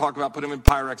to talk about putting them in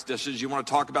Pyrex dishes. You want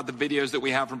to talk about the videos that we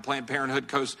have from Planned Parenthood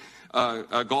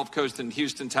Gulf Coast in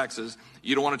Houston, Texas.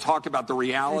 You don't want to talk about the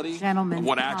reality of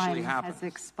what actually happened. Has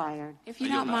expired. If you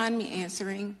don't mind me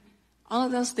answering, all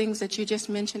of those things that you just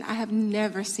mentioned, I have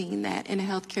never seen that in a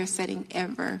healthcare setting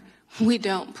ever. We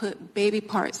don't put baby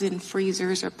parts in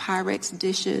freezers or Pyrex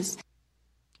dishes.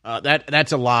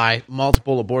 That's a lie.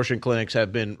 Multiple abortion clinics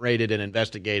have been raided and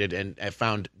investigated and have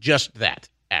found just that,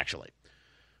 actually.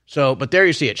 So, but there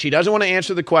you see it. She doesn't want to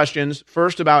answer the questions,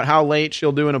 first about how late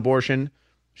she'll do an abortion.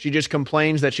 She just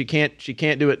complains that she can't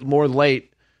do it more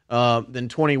late than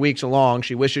 20 weeks along.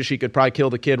 She wishes she could probably kill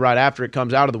the kid right after it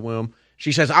comes out of the womb.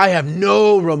 She says, I have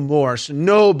no remorse,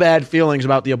 no bad feelings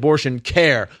about the abortion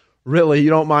care. Really,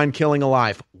 you don't mind killing a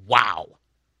life. Wow.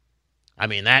 I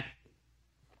mean, that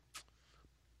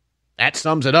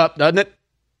sums it up, doesn't it?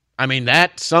 I mean,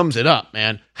 that sums it up,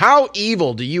 man. How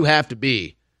evil do you have to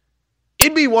be?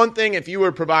 It'd be one thing if you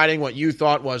were providing what you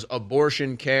thought was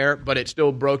abortion care, but it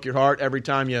still broke your heart every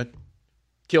time you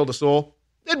killed a soul.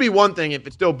 It'd be one thing if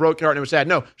it still broke her heart and it was sad.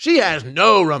 No, she has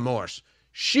no remorse.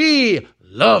 She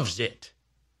loves it.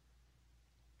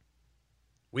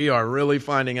 We are really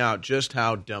finding out just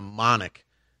how demonic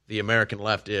the American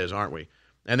left is, aren't we?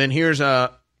 And then here's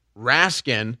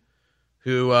Raskin,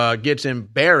 who gets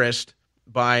embarrassed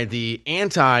by the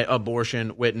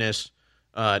anti-abortion witness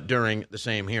during the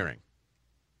same hearing.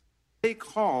 They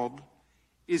called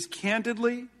is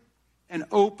candidly and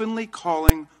openly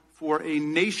calling for a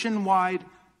nationwide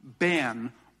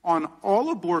ban on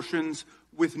all abortions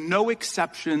with no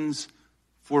exceptions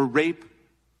for rape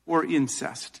or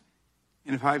incest.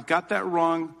 And if I've got that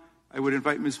wrong, I would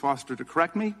invite Ms. Foster to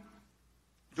correct me.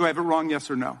 Do I have it wrong, yes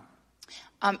or no?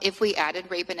 If we added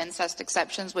rape and incest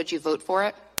exceptions, would you vote for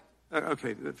it?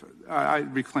 Okay, I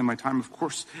reclaim my time, of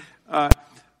course.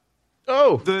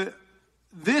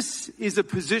 This is a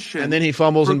position. And then he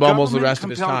fumbles and bumbles the rest of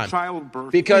his time.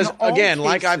 Because, again,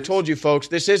 like I've told you folks,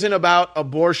 this isn't about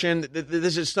abortion.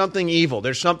 This is something evil.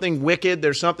 There's something wicked.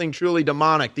 There's something truly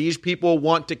demonic. These people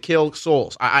want to kill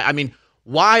souls. I mean,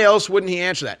 why else wouldn't he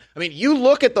answer that? I mean, you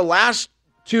look at the last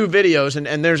two videos,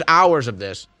 and there's hours of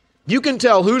this. You can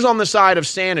tell who's on the side of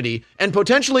sanity and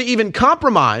potentially even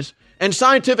compromise and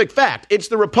scientific fact. It's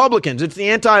the Republicans. It's the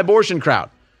anti-abortion crowd.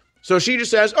 So she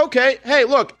just says, okay, hey,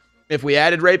 look, if we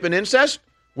added rape and incest,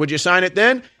 would you sign it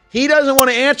then? He doesn't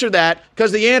want to answer that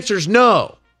because the answer's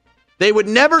no. They would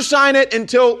never sign it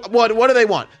until, what do they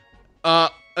want?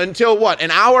 Until what?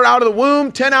 An hour out of the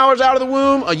womb? 10 hours out of the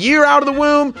womb? A year out of the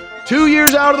womb? 2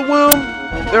 years out of the womb?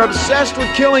 They're obsessed with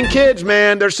killing kids,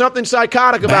 man. There's something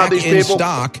psychotic about these people.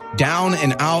 Back in stock, Down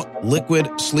and Out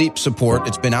Liquid Sleep Support.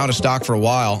 It's been out of stock for a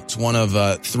while. It's one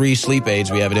of 3 sleep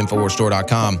aids we have at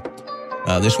InfoWarsStore.com.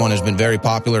 This one has been very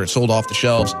popular. It's sold off the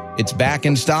shelves. It's back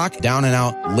in stock. Down and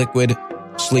Out Liquid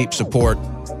Sleep Support.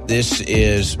 This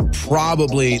is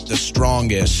probably the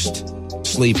strongest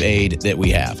sleep aid that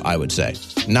we have, I would say.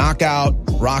 Knockout,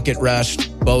 Rocket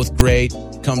Rest, both great.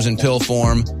 Comes in pill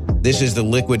form. This is the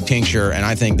liquid tincture, and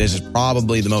I think this is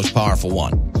probably the most powerful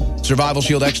one. Survival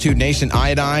Shield X2 Nascent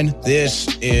Iodine.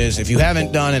 This is, if you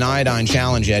haven't done an iodine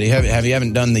challenge yet, if you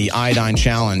haven't done the iodine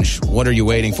challenge, what are you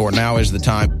waiting for? Now is the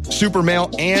time. Super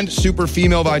male and super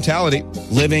female vitality.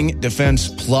 Living Defense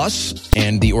Plus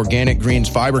and the Organic Greens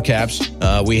Fiber Caps.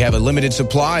 We have a limited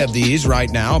supply of these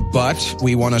right now, but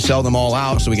we want to sell them all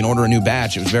out so we can order a new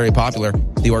batch. It was very popular.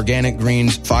 The Organic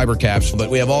Greens Fiber Caps.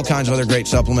 But we have all kinds of other great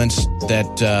supplements that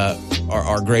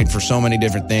are great for so many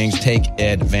different things. Take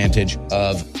advantage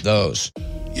of those.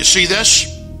 You see this?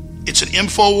 It's an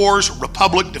InfoWars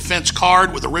Republic Defense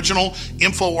card with original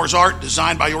InfoWars art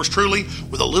designed by yours truly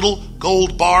with a little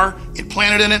gold bar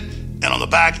implanted in it, and on the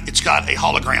back it's got a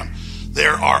hologram.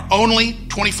 There are only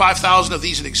 25,000 of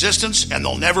these in existence, and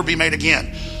they'll never be made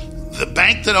again. The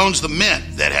bank that owns the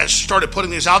Mint that has started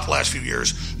putting these out the last few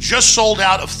years just sold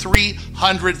out of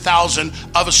 300,000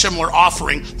 of a similar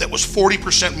offering that was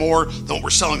 40% more than what we're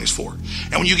selling these for.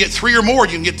 And when you get 3 or more,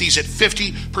 you can get these at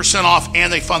 50% off,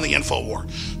 and they fund the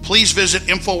InfoWar. Please visit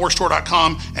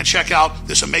InfoWarsStore.com and check out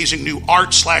this amazing new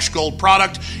art/gold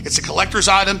product. It's a collector's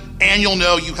item, and you'll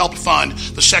know you helped fund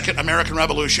the Second American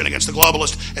Revolution against the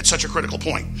globalists at such a critical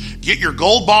point. Get your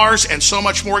gold bars and so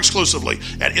much more exclusively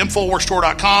at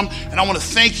InfoWarsStore.com. And I want to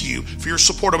thank you for your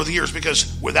support over the years,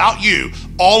 because without you,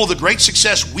 all of the great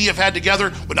success we have had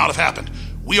together would not have happened.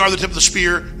 We are the tip of the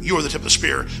spear. You are the tip of the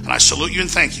spear. And I salute you and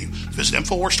thank you. Visit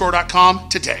InfoWarsStore.com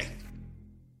today.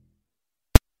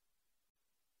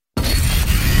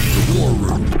 The War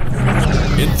Room.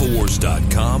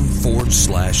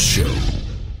 InfoWars.com/show.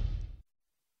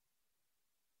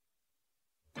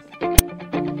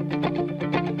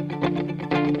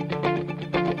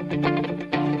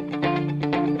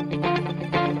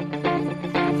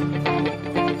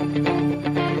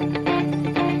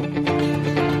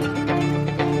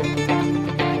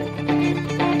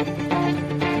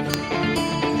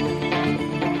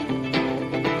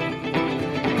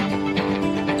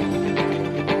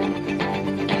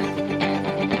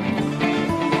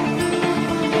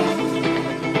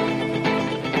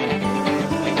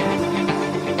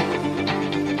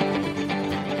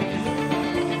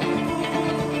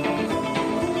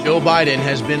 Joe Biden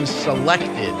has been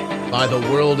selected by the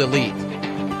world elite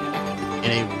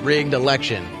in a rigged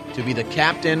election to be the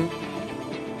captain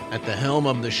at the helm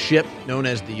of the ship known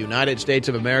as the United States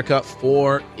of America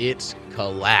for its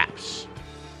collapse.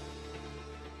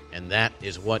 And that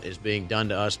is what is being done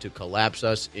to us to collapse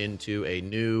us into a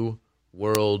new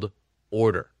world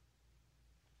order.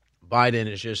 Biden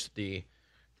is just the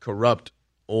corrupt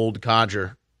old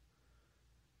codger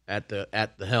at the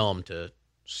helm to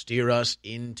steer us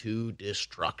into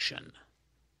destruction.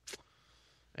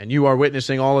 And you are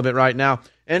witnessing all of it right now.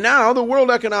 And now the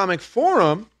World Economic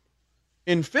Forum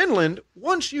in Finland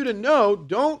wants you to know,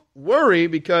 don't worry,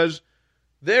 because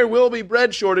there will be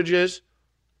bread shortages,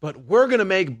 but we're going to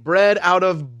make bread out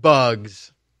of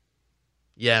bugs.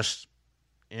 Yes.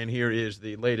 And here is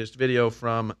the latest video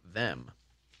from them.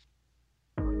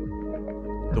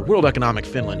 The World Economic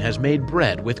Finland has made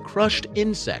bread with crushed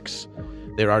insects.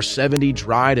 There are 70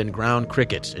 dried and ground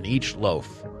crickets in each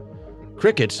loaf.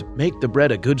 Crickets make the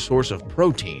bread a good source of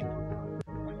protein,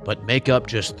 but make up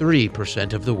just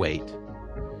 3% of the weight.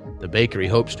 The bakery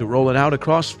hopes to roll it out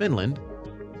across Finland.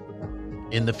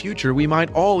 In the future, we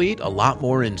might all eat a lot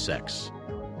more insects.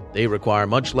 They require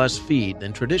much less feed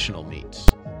than traditional meats.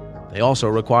 They also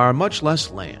require much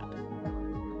less land.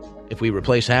 If we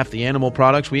replace half the animal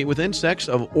products we eat with insects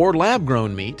or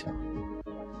lab-grown meat,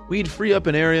 we'd free up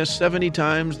an area 70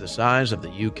 times the size of the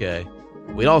UK.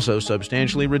 We'd also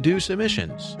substantially reduce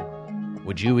emissions.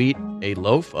 Would you eat a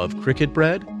loaf of cricket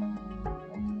bread?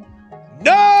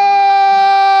 No!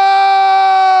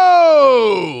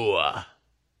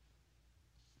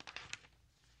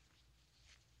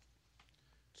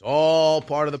 It's all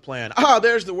part of the plan.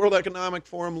 There's the World Economic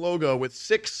Forum logo with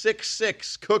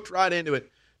 666 cooked right into it,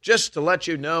 just to let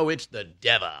you know it's the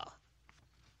devil.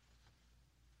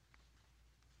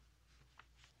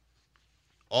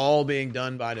 All being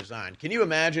done by design. Can you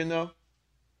imagine, though?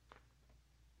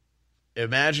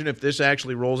 Imagine if this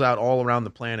actually rolls out all around the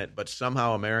planet, but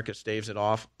somehow America staves it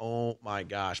off. Oh, my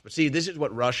gosh. But see, this is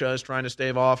what Russia is trying to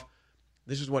stave off.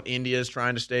 This is what India is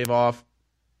trying to stave off.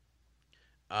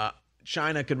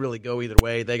 China could really go either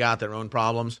way. They got their own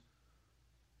problems.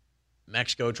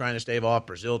 Mexico trying to stave off.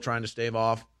 Brazil trying to stave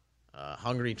off.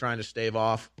 Hungary trying to stave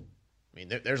off. I mean,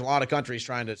 there's a lot of countries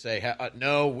trying to say,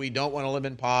 no, we don't want to live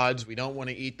in pods. We don't want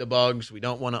to eat the bugs. We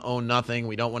don't want to own nothing.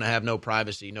 We don't want to have no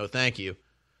privacy. No, thank you.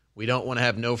 We don't want to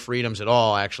have no freedoms at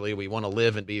all, actually. We want to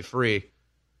live and be free.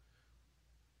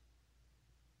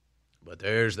 But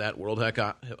there's that World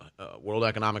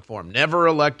Economic Forum. Never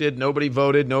elected. Nobody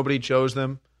voted. Nobody chose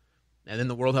them. And then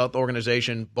the World Health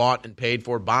Organization bought and paid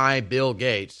for by Bill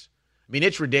Gates. I mean,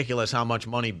 it's ridiculous how much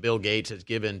money Bill Gates has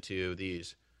given to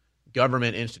these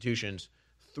government institutions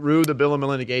through the Bill and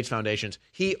Melinda Gates Foundations.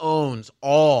 He owns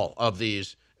all of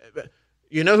these.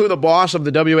 You know who the boss of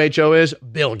the WHO is?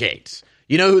 Bill Gates.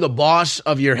 You know who the boss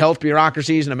of your health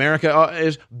bureaucracies in America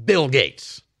is? Bill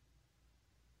Gates.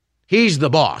 He's the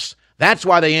boss. That's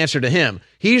why they answer to him.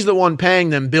 He's the one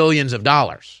paying them billions of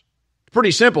dollars.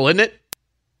 Pretty simple, isn't it?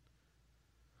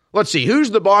 Let's see,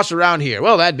 who's the boss around here?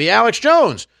 Well, that'd be Alex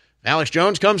Jones. Alex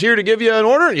Jones comes here to give you an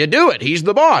order, you do it. He's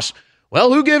the boss.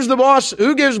 Well, who gives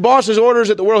bosses orders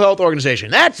at the World Health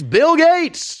Organization? That's Bill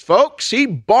Gates, folks. He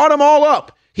bought them all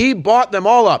up. He bought them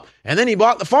all up. And then he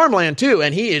bought the farmland too,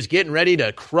 and he is getting ready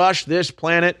to crush this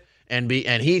planet and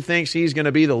he thinks he's going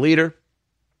to be the leader.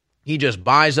 He just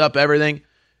buys up everything.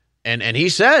 And he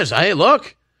says, hey,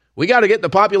 look, we got to get the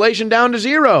population down to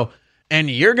 0. And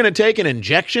you're going to take an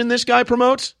injection this guy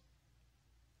promotes?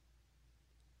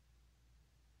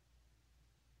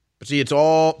 But see, it's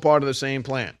all part of the same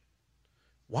plan.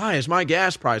 Why is my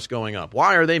gas price going up?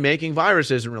 Why are they making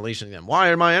viruses and releasing them? Why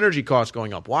are my energy costs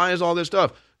going up? Why is all this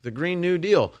stuff? The Green New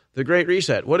Deal, the Great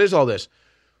Reset. What is all this?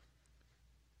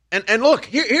 And look,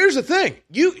 here's the thing.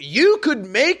 You could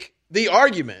make the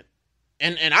argument,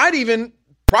 and I'd even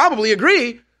probably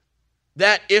agree,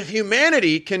 that if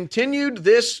humanity continued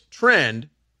this trend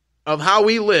of how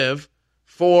we live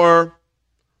for,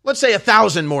 let's say,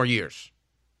 1,000 more years,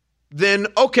 then,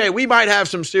 okay, we might have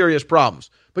some serious problems.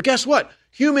 But guess what?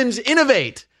 Humans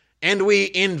innovate, and we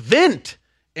invent,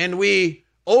 and we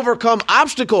overcome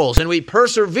obstacles, and we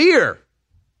persevere,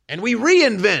 and we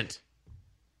reinvent,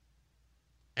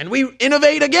 and we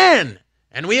innovate again,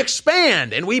 and we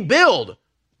expand, and we build.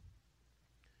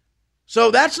 So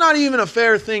that's not even a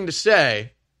fair thing to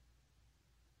say,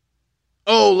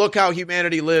 oh, look how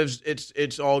humanity lives.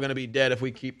 It's all going to be dead if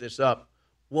we keep this up.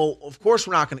 Well, of course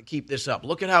we're not going to keep this up.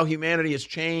 Look at how humanity has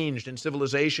changed and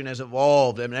civilization has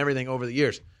evolved and everything over the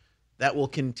years. That will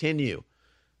continue.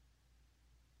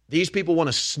 These people want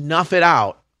to snuff it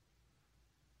out.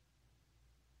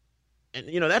 And,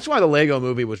 that's why the Lego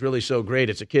movie was really so great.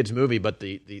 It's a kid's movie, but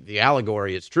the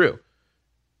allegory is true.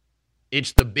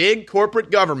 It's the big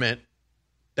corporate government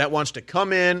that wants to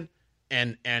come in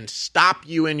and stop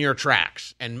you in your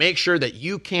tracks and make sure that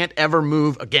you can't ever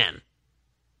move again.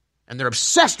 And they're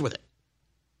obsessed with it.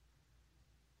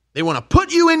 They want to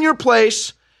put you in your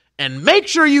place and make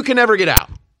sure you can never get out.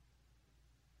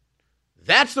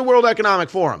 That's the World Economic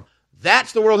Forum.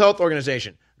 That's the World Health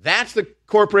Organization. That's the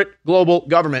corporate global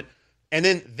government. And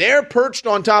then they're perched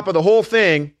on top of the whole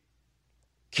thing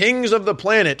kings of the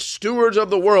planet, stewards of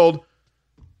the world.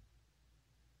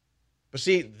 But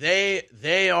see,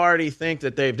 they already think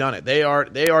that they've done it. They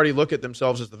already look at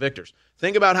themselves as the victors.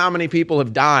 Think about how many people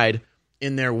have died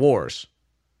in their wars.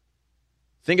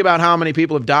 Think about how many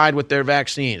people have died with their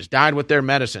vaccines, died with their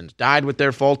medicines, died with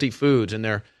their faulty foods and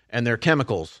their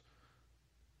chemicals.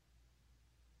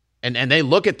 And they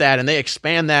look at that and they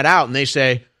expand that out and they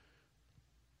say,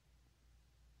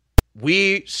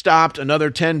 we stopped another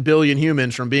 10 billion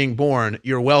humans from being born.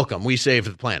 You're welcome. We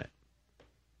saved the planet.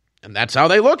 And that's how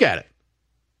they look at it.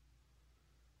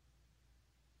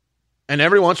 And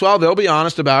every once in a while, they'll be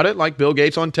honest about it, like Bill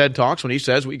Gates on TED Talks when he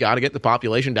says we got to get the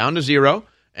population down to 0.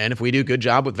 And if we do a good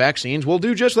job with vaccines, we'll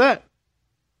do just that.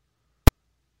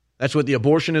 That's what the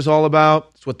abortion is all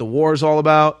about. It's what the war is all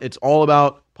about. It's all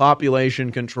about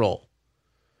population control.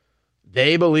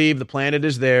 They believe the planet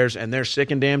is theirs, and they're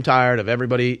sick and damn tired of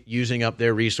everybody using up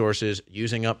their resources,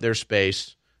 using up their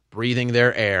space, breathing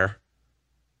their air.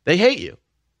 They hate you.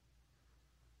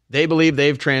 They believe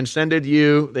they've transcended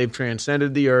you, they've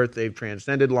transcended the earth, they've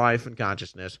transcended life and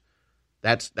consciousness.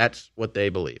 That's what they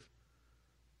believe.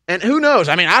 And who knows?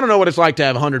 I mean, I don't know what it's like to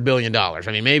have $100 billion. I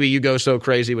mean, maybe you go so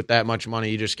crazy with that much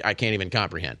money, I can't even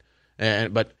comprehend.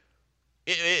 But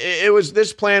it was,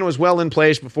 this plan was well in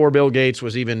place before Bill Gates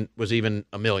was even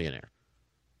a millionaire.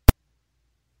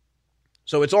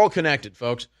 So it's all connected,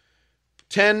 folks.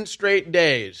 10 straight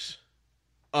days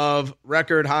of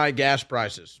record high gas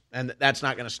prices, and that's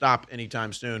not going to stop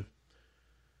anytime soon.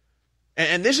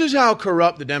 And this is how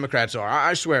corrupt the Democrats are.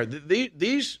 I swear,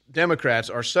 these Democrats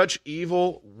are such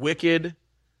evil, wicked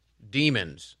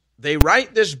demons. They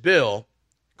write this bill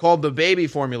called the baby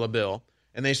formula bill,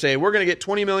 and they say, we're going to get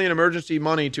 $20 million emergency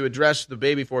money to address the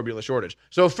baby formula shortage.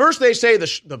 So first they say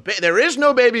there is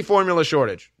no baby formula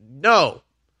shortage. No.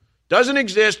 Doesn't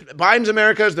exist. Biden's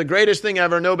America is the greatest thing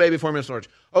ever. No baby formula shortage.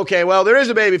 Okay, well, there is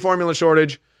a baby formula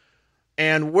shortage,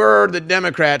 and we're the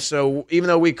Democrats, so even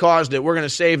though we caused it, we're going to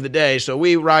save the day. So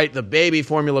we write the baby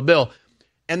formula bill.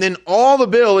 And then all the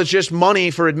bill is just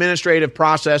money for administrative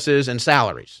processes and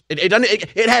salaries.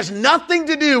 It has nothing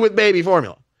to do with baby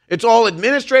formula. It's all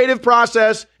administrative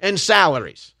process and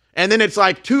salaries. And then it's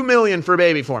like $2 million for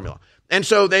baby formula. And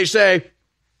so they say,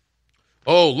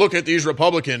 oh, look at these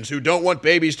Republicans who don't want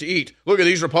babies to eat. Look at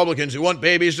these Republicans who want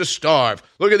babies to starve.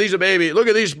 Look at these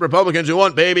Republicans who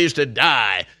want babies to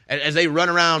die. As they run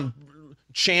around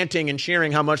chanting and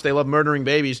cheering how much they love murdering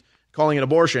babies, calling it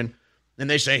abortion. And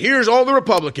they say, here's all the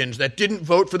Republicans that didn't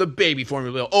vote for the baby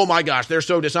formula bill. Oh my gosh, they're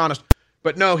so dishonest.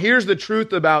 But no, here's the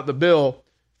truth about the bill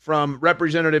from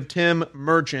Representative Tim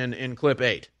Merchant in clip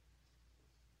 8.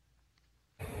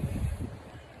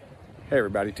 Hey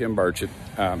everybody, Tim Merchant.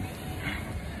 I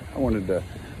wanted to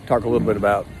talk a little bit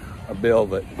about a bill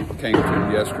that came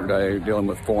through yesterday dealing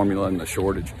with formula and the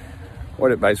shortage.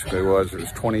 What it basically was, there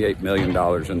was $28 million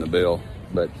in the bill,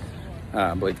 but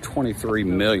I believe $23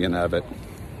 million of it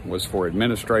was for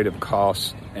administrative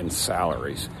costs and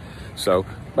salaries. So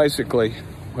basically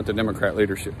what the Democrat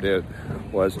leadership did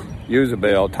was use a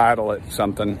bill, title it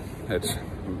something that's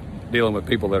dealing with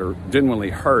people that are genuinely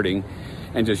hurting,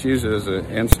 and just use it as an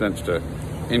instance to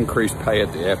increase pay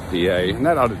at the FDA. And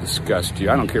that ought to disgust you.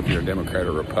 I don't care if you're a Democrat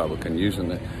or Republican,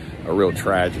 using a real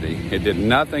tragedy. It did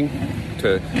nothing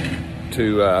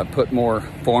to put more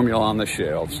formula on the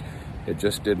shelves. It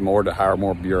just did more to hire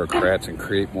more bureaucrats and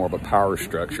create more of a power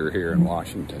structure here in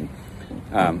Washington.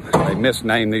 They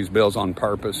misnamed these bills on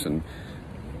purpose, and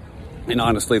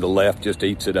honestly, the left just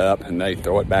eats it up and they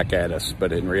throw it back at us.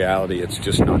 But in reality, it's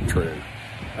just not true.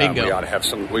 We ought to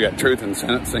have we got truth in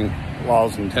sentencing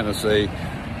laws in Tennessee.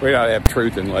 We ought to have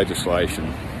truth in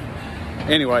legislation.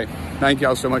 Anyway, thank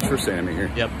y'all so much for sending me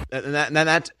here. Yep, and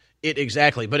that's it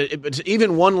exactly. But it's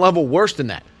even one level worse than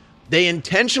that. They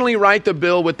intentionally write the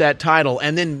bill with that title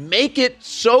and then make it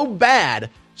so bad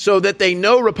so that they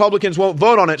know Republicans won't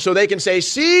vote on it, so they can say,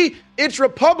 see, it's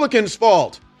Republicans'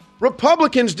 fault.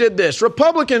 Republicans did this.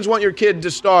 Republicans want your kid to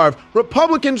starve.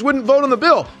 Republicans wouldn't vote on the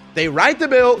bill. They write the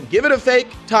bill, give it a fake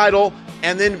title,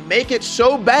 and then make it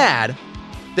so bad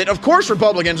that, of course,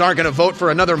 Republicans aren't going to vote for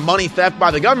another money theft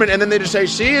by the government, and then they just say,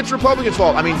 see, it's Republicans'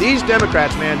 fault. I mean, these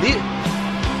Democrats, man,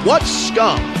 what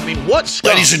scum? I mean, what scum?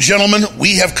 Ladies and gentlemen,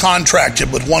 we have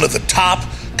contracted with one of the top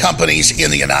companies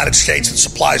in the United States that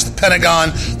supplies the Pentagon,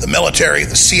 the military,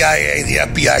 the CIA, the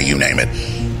FBI, you name it.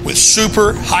 with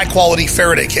super high-quality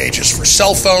Faraday cages for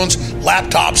cell phones,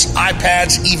 laptops,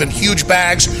 iPads, even huge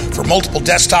bags for multiple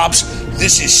desktops.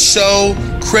 This is so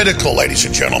critical, ladies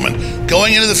and gentlemen.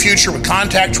 Going into the future with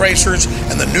contact tracers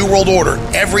and the New World Order,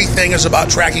 everything is about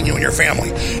tracking you and your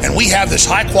family. And we have this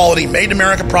high-quality,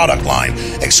 made-in-America product line,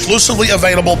 exclusively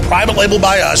available, private label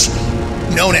by us,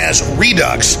 known as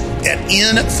Redux, at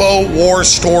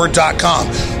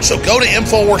InfoWarsStore.com. So go to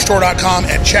InfoWarsStore.com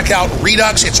and check out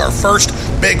Redux. It's our first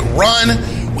big run.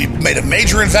 We've made a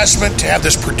major investment to have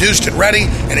this produced and ready,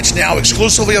 and it's now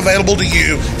exclusively available to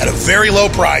you at a very low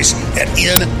price at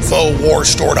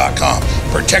InfoWarsStore.com.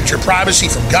 Protect your privacy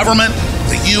from government,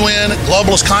 the UN,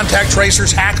 globalist contact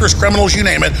tracers, hackers, criminals, you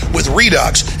name it, with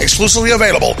Redux, exclusively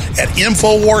available at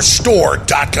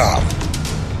InfoWarsStore.com.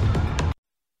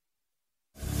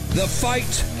 The fight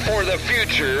for the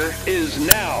future is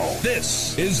now.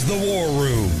 This is The War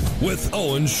Room with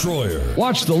Owen Schroyer.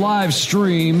 Watch the live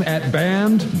stream at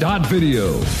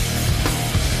band.video.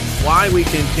 Why we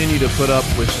continue to put up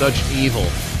with such evil,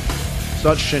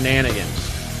 such shenanigans,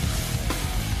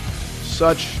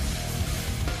 such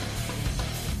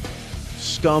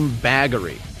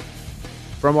scumbaggery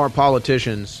from our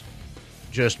politicians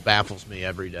just baffles me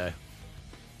every day.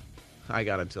 I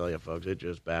gotta tell you, folks, it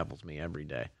just baffles me every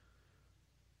day.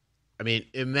 I mean,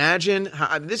 imagine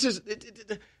how this is.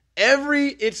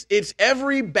 It's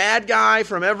every bad guy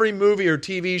from every movie or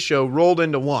TV show rolled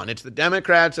into one. It's the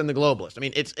Democrats and the globalists. I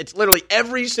mean, it's literally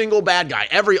every single bad guy,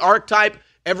 every archetype,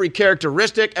 every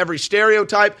characteristic, every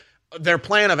stereotype, their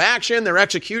plan of action, their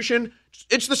execution.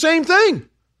 It's the same thing.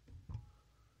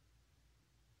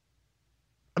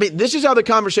 I mean, this is how the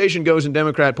conversation goes in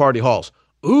Democrat Party halls.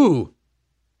 Ooh,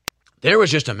 there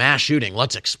was just a mass shooting.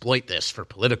 Let's exploit this for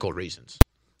political reasons.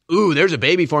 Ooh, there's a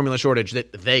baby formula shortage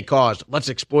that they caused. Let's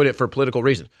exploit it for political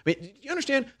reasons. I mean, do you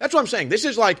understand? That's what I'm saying. This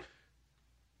is like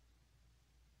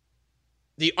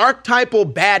the archetypal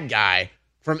bad guy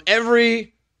from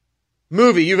every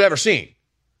movie you've ever seen.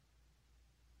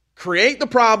 Create the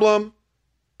problem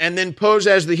and then pose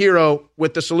as the hero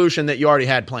with the solution that you already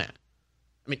had planned.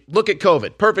 I mean, look at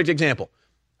COVID. Perfect example.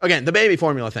 Again, the baby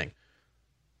formula thing.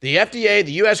 The FDA,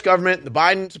 the U.S. government, the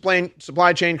Biden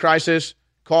supply chain crisis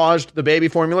caused the baby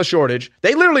formula shortage.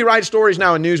 They literally write stories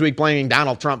now in Newsweek blaming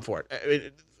Donald Trump for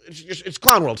it. It's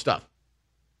clown world stuff.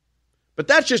 But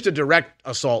that's just a direct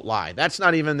assault lie. That's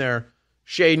not even their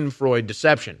Schadenfreude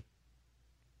deception.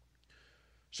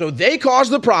 So they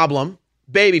caused the problem,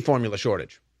 baby formula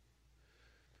shortage.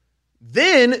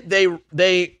 Then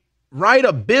they write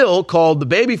a bill called the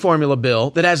baby formula bill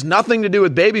that has nothing to do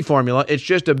with baby formula. It's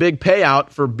just a big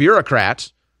payout for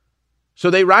bureaucrats.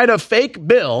 So they write a fake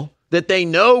bill that they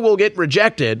know will get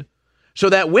rejected so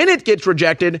that when it gets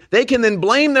rejected, they can then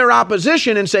blame their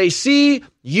opposition and say, see,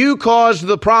 you caused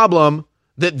the problem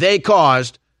that they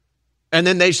caused. And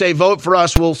then they say, vote for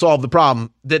us, we'll solve the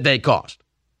problem that they caused.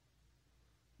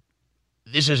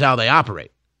 This is how they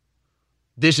operate.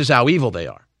 This is how evil they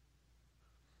are.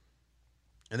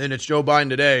 And then it's Joe Biden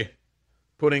today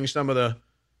putting some of the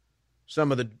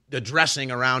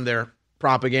dressing around their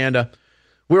propaganda.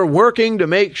 We're working to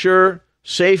make sure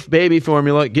safe baby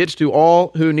formula gets to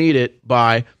all who need it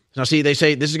by. Now, see, they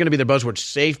say this is going to be their buzzword,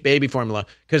 safe baby formula.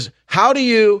 Because how do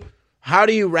you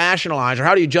rationalize or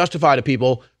how do you justify to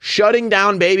people shutting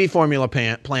down baby formula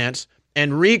plants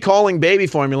and recalling baby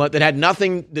formula that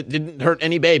didn't hurt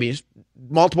any babies?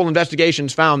 Multiple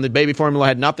investigations found that baby formula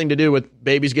had nothing to do with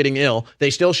babies getting ill.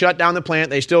 They still shut down the plant.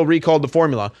 They still recalled the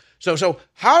formula. So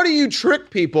how do you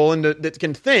trick people that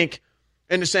can think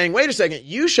into saying, wait a second,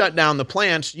 you shut down the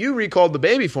plants, you recalled the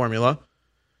baby formula.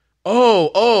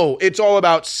 Oh, it's all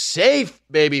about safe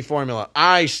baby formula.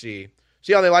 I see.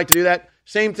 See how they like to do that?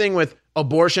 Same thing with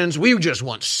abortions. We just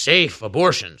want safe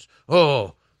abortions.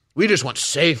 Oh, we just want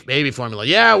safe baby formula.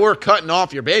 Yeah, we're cutting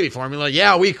off your baby formula.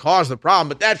 Yeah, we caused the problem,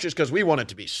 but that's just because we want it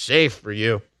to be safe for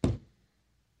you.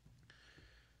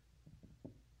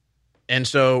 And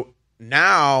so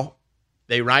now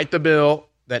they write the bill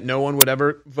that no one would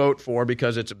ever vote for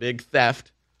because it's a big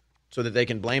theft so that they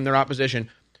can blame their opposition.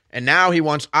 And now he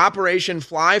wants Operation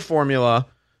Fly Formula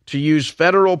to use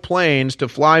federal planes to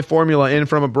fly formula in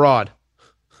from abroad.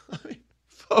 I mean,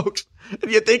 folks, do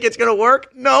you think it's going to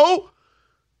work? No.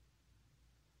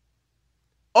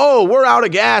 Oh, we're out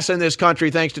of gas in this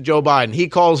country thanks to Joe Biden. He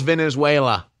calls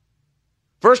Venezuela.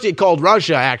 First, he called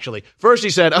Russia, actually. First,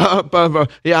 he said,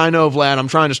 yeah, I know, Vlad, I'm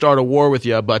trying to start a war with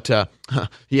you, but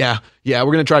yeah, we're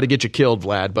going to try to get you killed,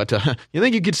 Vlad, but you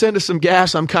think you could send us some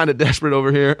gas? I'm kind of desperate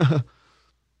over here.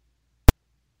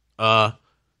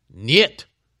 Niet.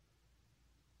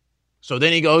 So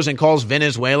then he goes and calls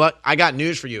Venezuela. I got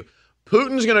news for you.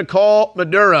 Putin's going to call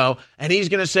Maduro, and he's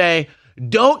going to say,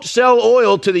 don't sell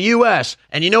oil to the U.S.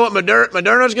 And you know what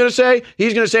Maduro's going to say?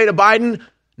 He's going to say to Biden,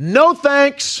 no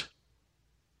thanks.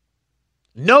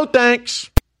 No thanks.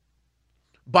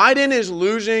 Biden is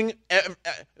losing.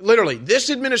 Literally, this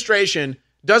administration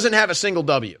doesn't have a single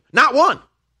W. Not one.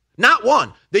 Not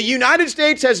one. The United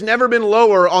States has never been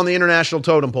lower on the international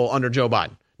totem pole under Joe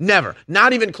Biden. Never.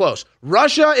 Not even close.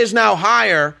 Russia is now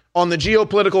higher on the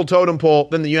geopolitical totem pole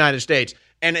than the United States.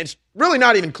 And it's really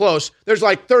not even close. There's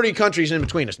like 30 countries in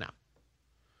between us now.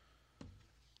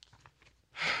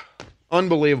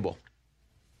 Unbelievable.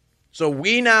 So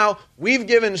we've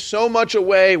given so much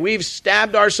away. We've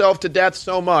stabbed ourselves to death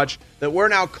so much that we're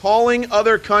now calling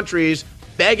other countries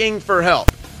begging for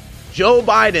help. Joe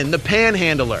Biden, the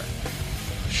panhandler.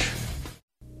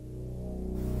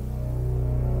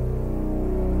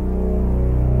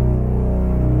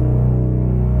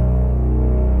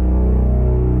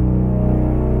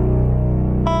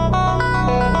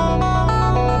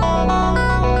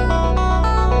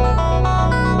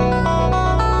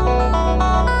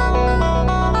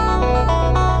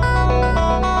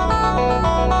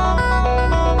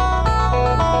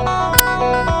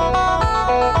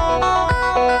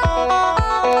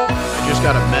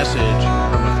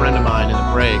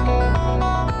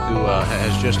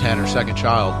 Just had her second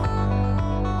child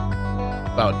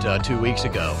about 2 weeks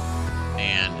ago,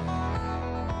 and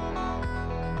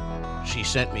she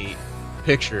sent me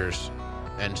pictures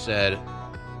and said,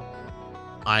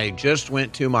 I just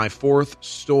went to my 4th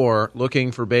store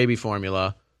looking for baby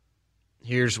formula.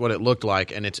 Here's what it looked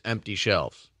like, and it's empty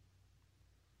shelves.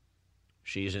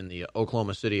 She's in the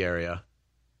Oklahoma City area.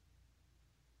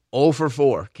 0 for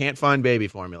 4. Can't find baby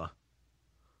formula.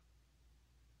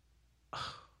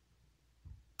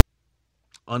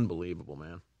 Unbelievable,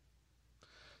 man.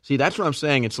 See, that's what I'm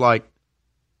saying. It's like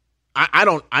I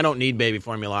don't need baby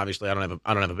formula. Obviously, I don't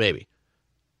have a baby,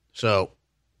 so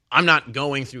I'm not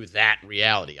going through that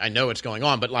reality. I know what's going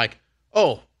on, but like,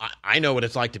 I know what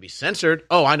it's like to be censored.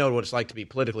 I know what it's like to be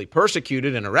politically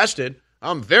persecuted and arrested.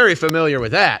 I'm very familiar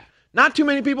with that. Not too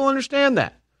many people understand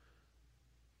that.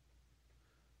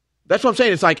 That's what I'm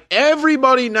saying. It's like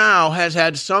everybody now has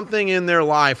had something in their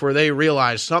life where they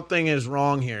realize something is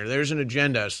wrong here. There's an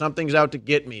agenda. Something's out to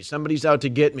get me. Somebody's out to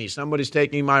get me. Somebody's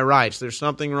taking my rights. There's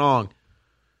something wrong.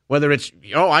 Whether it's,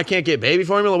 I can't get baby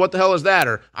formula. What the hell is that?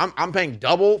 Or I'm paying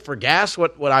double for gas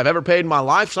what I've ever paid in my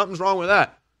life. Something's wrong with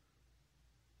that.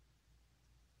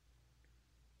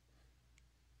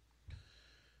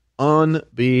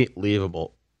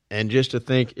 Unbelievable. And just to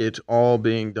think it's all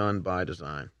being done by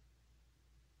design.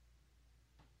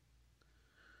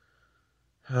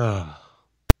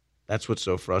 That's what's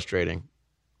so frustrating.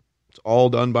 It's all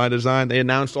done by design. They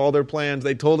announced all their plans.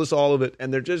 They told us all of it,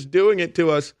 and they're just doing it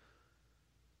to us.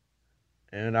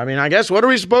 And, I mean, I guess what are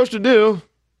we supposed to do?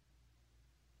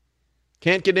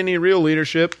 Can't get any real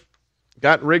leadership.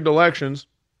 Got rigged elections.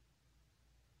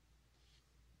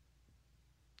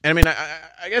 And, I mean,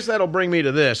 I guess that'll bring me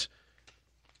to this.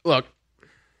 Look,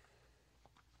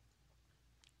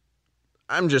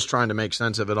 I'm just trying to make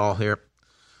sense of it all here.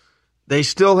 They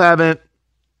still haven't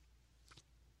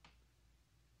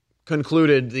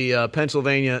concluded the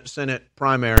Pennsylvania Senate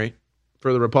primary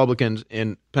for the Republicans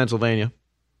in Pennsylvania.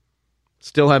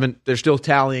 They're still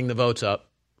tallying the votes up.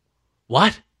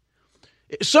 What?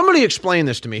 Somebody explain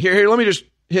this to me. Here, let me just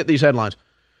hit these headlines.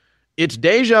 It's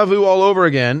deja vu all over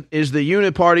again. Is the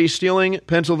unit party stealing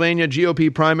Pennsylvania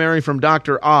GOP primary from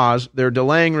Dr. Oz? They're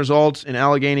delaying results in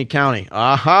Allegheny County.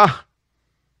 Aha!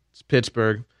 It's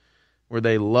Pittsburgh, where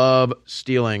they love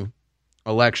stealing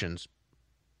elections.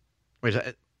 Wait,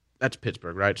 that's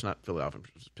Pittsburgh, right? It's not Philadelphia.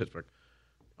 It's Pittsburgh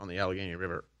on the Allegheny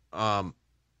River. I'm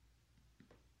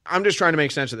just trying to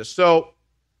make sense of this. So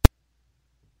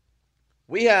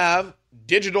we have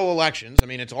digital elections. I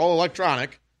mean, it's all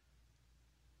electronic.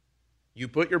 You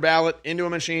put your ballot into a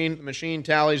machine. The machine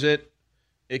tallies it.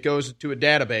 It goes to a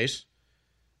database.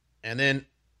 And then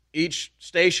each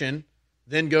station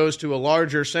then goes to a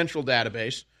larger central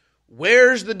database.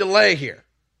 Where's the delay here?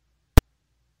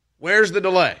 Where's the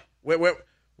delay?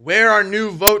 Where are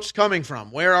new votes coming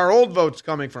from? Where are old votes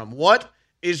coming from? What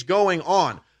is going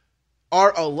on?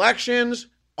 Our elections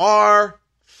are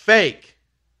fake.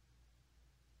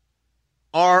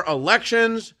 Our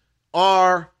elections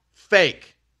are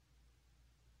fake.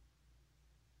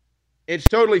 It's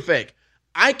totally fake.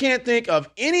 I can't think of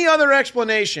any other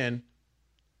explanation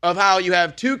of how you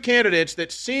have two candidates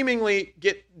that seemingly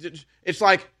get, it's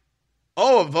like,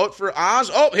 a vote for Oz?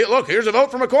 Look, here's a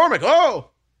vote for McCormick.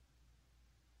 Well,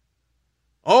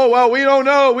 we don't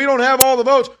know. We don't have all the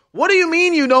votes. What do you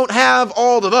mean you don't have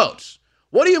all the votes?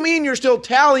 What do you mean you're still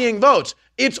tallying votes?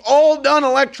 It's all done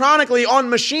electronically on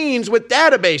machines with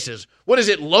databases. What is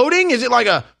it, loading? Is it like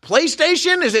a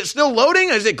PlayStation? Is it still loading?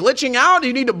 Is it glitching out? Do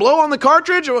you need to blow on the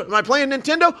cartridge? Or am I playing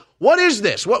Nintendo? What is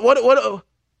this? What?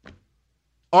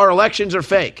 Our elections are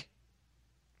fake.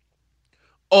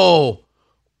 Oh,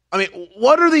 I mean,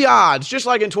 what are the odds? Just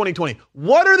like in 2020.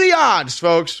 What are the odds,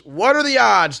 folks? What are the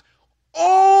odds?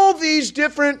 All these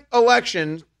different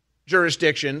election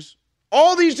jurisdictions,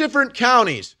 all these different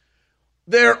counties,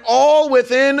 they're all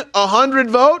within 100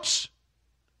 votes.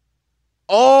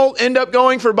 All end up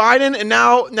going for Biden, and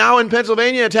now in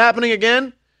Pennsylvania it's happening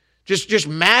again. Just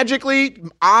magically,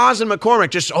 Oz and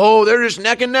McCormick, they're just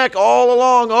neck and neck all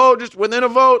along. Oh, just within a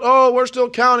vote. Oh, we're still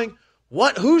counting.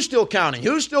 What? Who's still counting?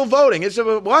 Who's still voting? It's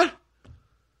what?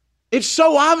 It's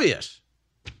so obvious.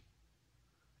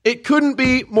 It couldn't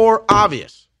be more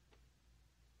obvious.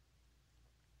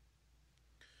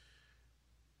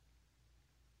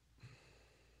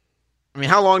 I mean,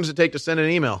 how long does it take to send an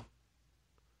email?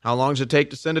 How long does it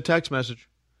take to send a text message?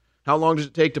 How long does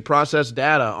it take to process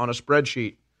data on a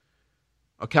spreadsheet,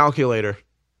 a calculator?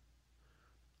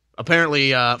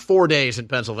 Apparently 4 days in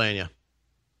Pennsylvania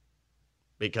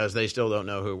because they still don't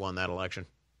know who won that election.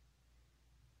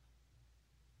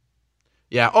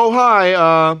 Yeah. Oh,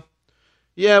 hi.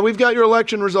 Yeah, we've got your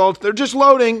election results. They're just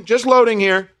loading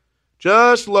here.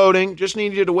 Just loading. Just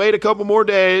need you to wait a couple more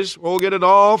days. We'll get it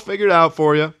all figured out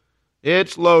for you.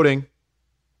 It's loading.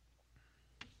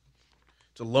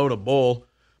 It's a load of bull.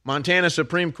 Montana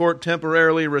Supreme Court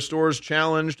temporarily restores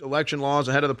challenged election laws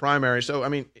ahead of the primary. So, I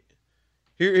mean,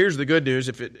 here's the good news.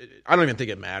 I don't even think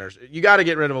it matters. You got to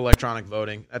get rid of electronic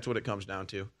voting. That's what it comes down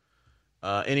to.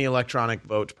 Any electronic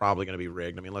vote's probably going to be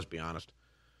rigged. I mean, let's be honest.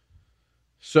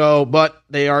 So, but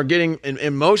they are getting,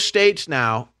 in most states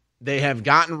now, they have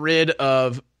gotten rid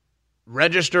of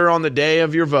register on the day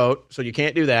of your vote, so you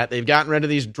can't do that. They've gotten rid of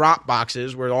these drop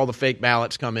boxes where all the fake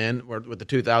ballots come in with the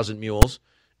 2,000 mules,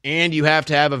 and you have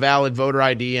to have a valid voter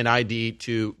ID and ID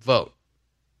to vote.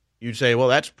 You'd say, well,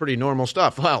 that's pretty normal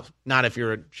stuff. Well, not if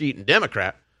you're a cheating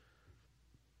Democrat.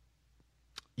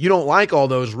 You don't like all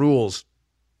those rules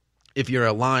if you're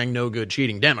a lying, no good,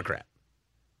 cheating Democrat.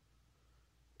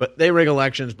 But they rig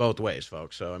elections both ways,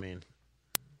 folks. So, I mean,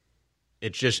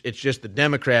 it's just the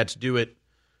Democrats do it.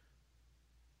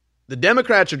 The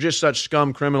Democrats are just such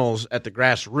scum criminals at the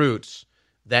grassroots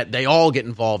that they all get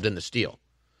involved in the steal.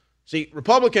 See,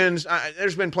 Republicans,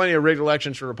 there's been plenty of rigged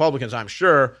elections for Republicans, I'm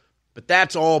sure, but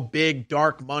that's all big,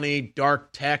 dark money,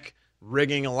 dark tech,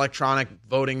 rigging electronic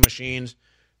voting machines.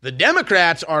 The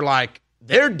Democrats are like,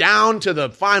 they're down to the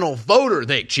final voter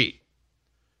they cheat.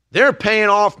 They're paying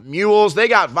off mules. They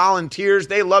got volunteers.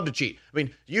 They love to cheat. I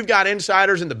mean, you've got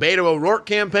insiders in the Beto O'Rourke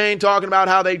campaign talking about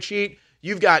how they cheat.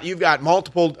 You've got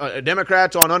multiple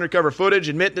Democrats on undercover footage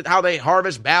admit that how they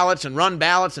harvest ballots and run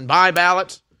ballots and buy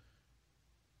ballots.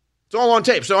 It's all on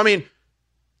tape. So, I mean,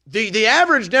 the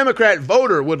average Democrat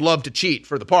voter would love to cheat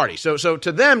for the party. So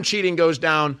to them, cheating goes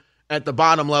down at the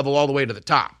bottom level all the way to the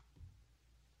top.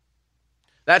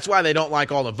 That's why they don't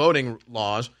like all the voting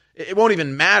laws. It won't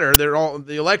even matter.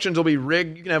 The elections will be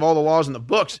rigged. You can have all the laws in the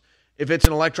books. If it's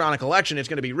an electronic election, it's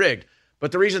going to be rigged.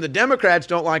 But the reason the Democrats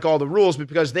don't like all the rules is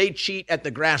because they cheat at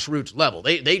the grassroots level.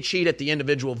 They cheat at the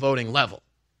individual voting level.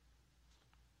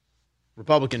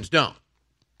 Republicans don't.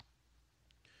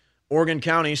 Oregon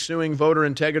County suing voter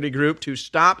integrity group to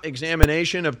stop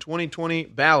examination of 2020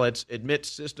 ballots, admits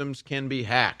systems can be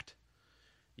hacked.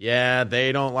 Yeah,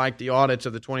 they don't like the audits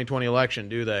of the 2020 election,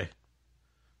 do they?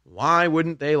 Why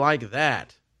wouldn't they like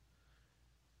that?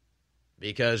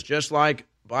 Because just like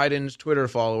Biden's Twitter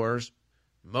followers,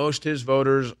 most his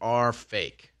voters are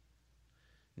fake.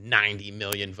 90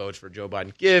 million votes for Joe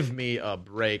Biden. Give me a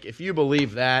break. If you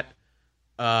believe that,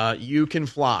 you can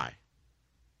fly.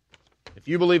 If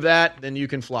you believe that, then you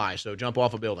can fly. So jump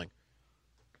off a building,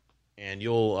 and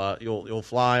you'll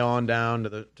fly on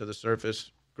down to the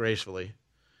surface gracefully.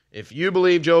 If you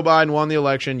believe Joe Biden won the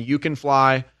election, you can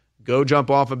fly. Go jump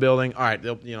off a building. All right,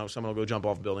 someone will go jump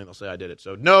off a building. They'll say I did it.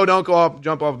 So no, don't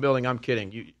jump off a building. I'm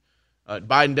kidding.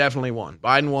 Biden definitely won.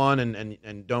 Biden won,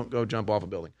 and don't go jump off a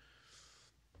building.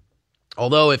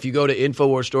 Although if you go to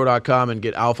InfoWarsStore.com and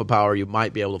get Alpha Power, you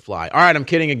might be able to fly. All right, I'm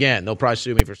kidding again. They'll probably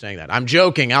sue me for saying that. I'm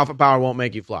joking. Alpha Power won't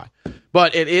make you fly.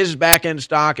 But it is back-end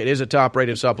stock. It is a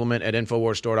top-rated supplement at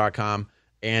InfoWarsStore.com,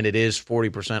 and it is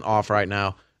 40% off right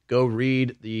now. Go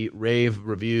read the rave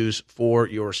reviews for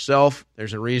yourself.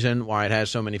 There's a reason why it has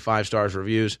so many 5-star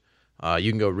reviews.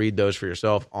 You can go read those for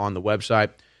yourself on the website.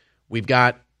 We've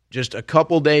got just a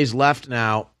couple days left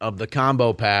now of the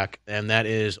combo pack, and that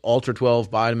is Ultra 12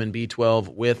 Vitamin B12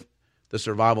 with the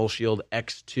Survival Shield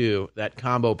X2. That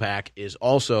combo pack is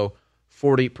also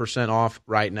 40% off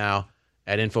right now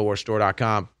at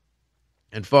InfoWarsStore.com.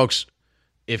 And folks,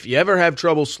 if you ever have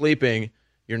trouble sleeping,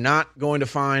 you're not going to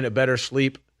find a better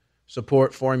sleep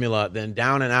support formula than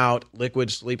Down and Out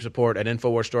Liquid Sleep Support at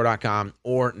InfoWarsStore.com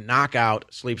or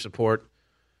Knockout Sleep Support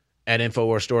at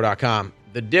InfoWarsStore.com.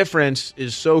 The difference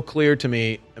is so clear to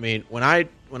me. I mean, when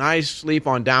I sleep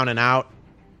on Down and Out,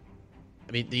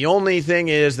 I mean, the only thing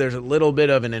is there's a little bit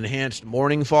of an enhanced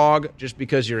morning fog just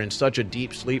because you're in such a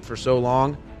deep sleep for so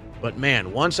long. But,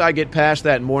 man, once I get past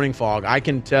that morning fog, I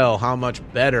can tell how much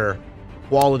better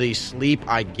quality sleep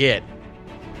I get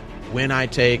when I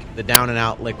take the Down and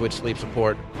Out Liquid Sleep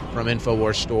Support from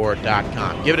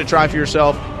InfoWarsStore.com. Give it a try for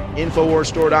yourself.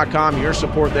 InfoWarsStore.com. Your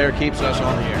support there keeps us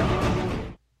on the air.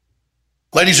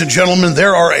 Ladies and gentlemen,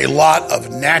 there are a lot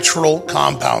of natural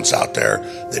compounds out there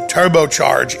that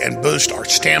turbocharge and boost our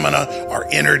stamina, our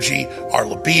energy, our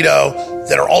libido,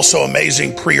 that are also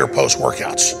amazing pre or post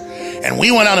workouts. And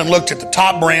we went out and looked at the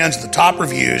top brands, the top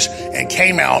reviews, and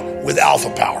came out with Alpha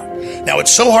Power. Now,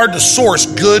 it's so hard to source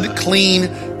good, clean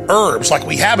herbs like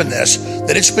we have in this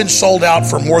that it's been sold out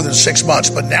for more than 6 months.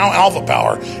 But now Alpha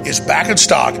Power is back in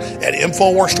stock at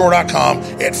InfoWarsStore.com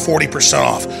at 40%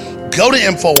 off. Go to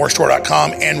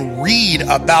InfoWarsStore.com and read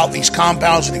about these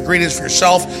compounds and ingredients for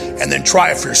yourself, and then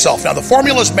try it for yourself. Now, the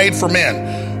formula is made for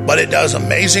men, but it does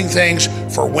amazing things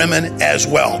for women as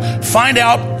well. Find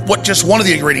out what just one of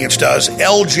the ingredients does,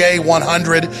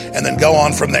 LJ100, and then go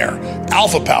on from there.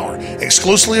 Alpha Power,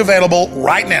 exclusively available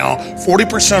right now,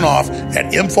 40% off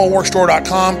at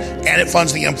InfoWarsStore.com, and it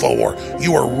funds the InfoWar.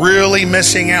 You are really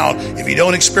missing out if you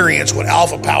don't experience what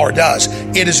Alpha Power does.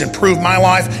 It has improved my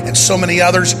life and so many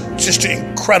others just to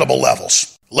incredible levels.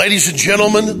 Ladies and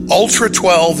gentlemen, Ultra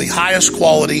 12, the highest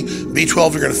quality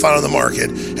B12 you're going to find on the market,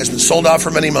 has been sold out for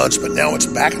many months, but now it's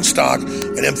back in stock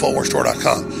at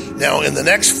InfoWarsStore.com. Now, in the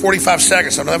next 45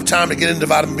 seconds, I don't have time to get into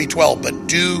vitamin B12, but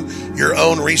do your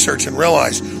own research and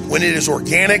realize when it is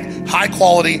organic,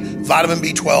 high-quality vitamin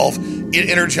B12, it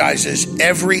energizes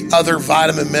every other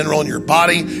vitamin, mineral in your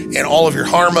body and all of your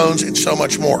hormones and so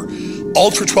much more.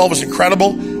 Ultra 12 is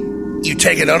incredible. You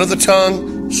take it under the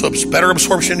tongue, so it's better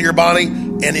absorption into your body,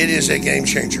 and it is a game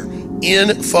changer.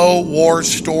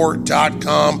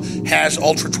 InfoWarsStore.com has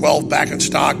Ultra 12 back in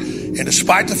stock, and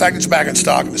despite the fact it's back in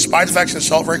stock, and despite the fact it's going to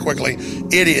sell very quickly,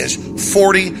 it is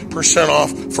 40%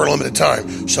 off for a limited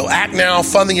time. So act now,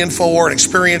 fund the InfoWar, and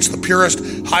experience the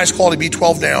purest, highest quality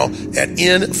B12 now at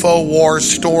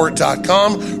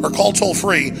InfoWarsStore.com, or call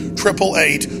toll-free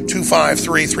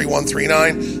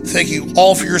 888-253-3139. Thank you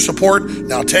all for your support.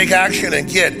 Now take action and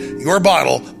get your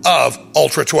bottle of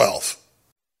Ultra 12.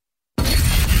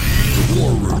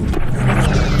 War Room.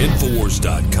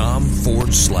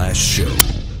 Infowars.com/show.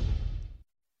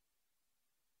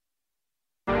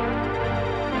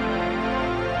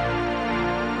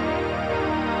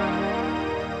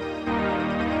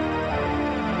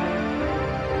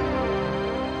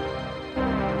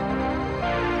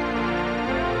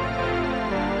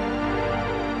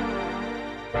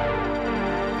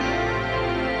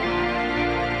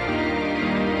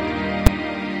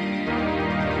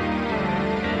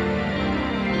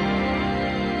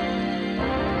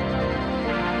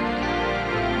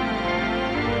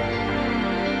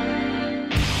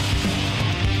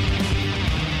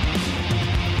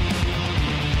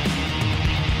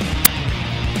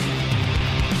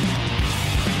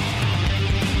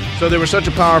 So there was such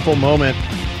a powerful moment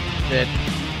that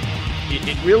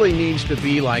it really needs to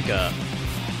be like a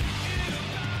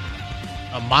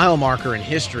mile marker in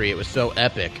history. It was so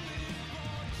epic.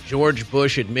 George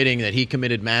Bush admitting that he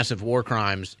committed massive war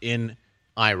crimes in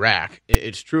Iraq.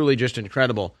 It's truly just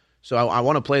incredible. So I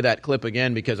want to play that clip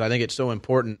again because I think it's so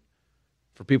important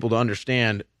for people to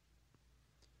understand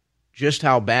just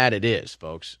how bad it is,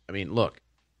 folks. I mean, look.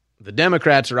 The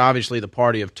Democrats are obviously the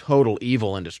party of total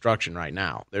evil and destruction right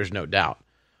now. There's no doubt.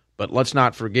 But let's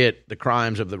not forget the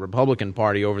crimes of the Republican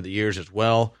Party over the years as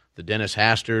well, the Dennis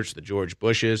Hasterts, the George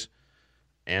Bushes.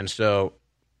 And so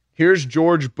here's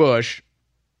George Bush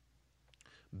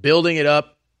building it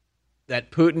up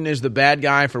that Putin is the bad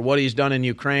guy for what he's done in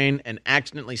Ukraine and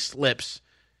accidentally slips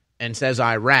and says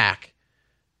Iraq.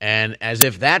 And as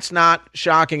if that's not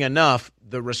shocking enough,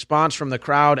 the response from the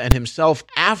crowd and himself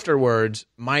afterwards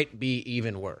might be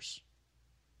even worse.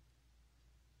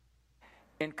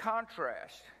 In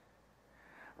contrast,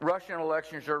 Russian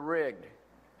elections are rigged.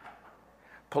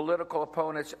 Political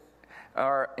opponents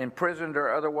are imprisoned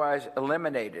or otherwise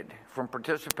eliminated from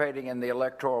participating in the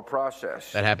electoral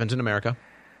process. That happens in America.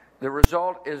 The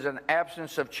result is an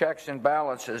absence of checks and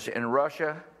balances in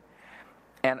Russia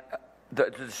and the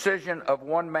decision of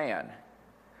one man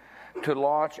to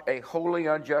launch a wholly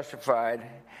unjustified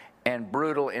and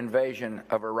brutal invasion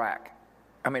of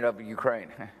of Ukraine.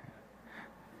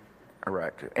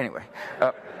 Iraq, too. Anyway,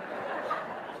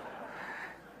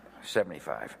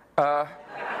 75.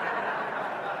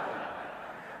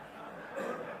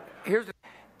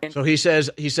 So he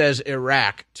says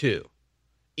Iraq, too.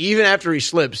 Even after he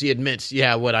slips, he admits,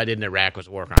 yeah, what I did in Iraq was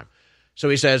a war crime. So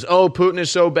he says, Putin is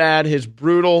so bad, his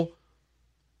brutal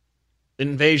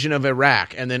invasion of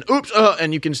Iraq. And then,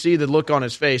 and you can see the look on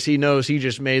his face. He knows he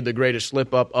just made the greatest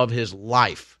slip-up of his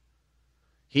life.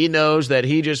 He knows that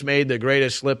he just made the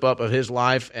greatest slip-up of his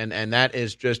life, and that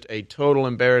is just a total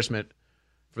embarrassment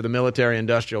for the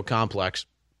military-industrial complex.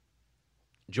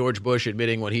 George Bush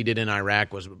admitting what he did in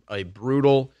Iraq was a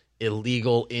brutal,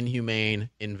 illegal, inhumane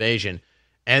invasion.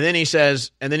 And then he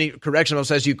corrects himself,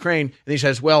 says Ukraine, and he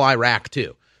says, well, Iraq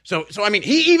too. So I mean,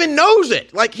 he even knows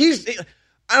it. Like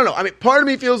I don't know. I mean, part of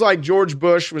me feels like George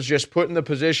Bush was just put in the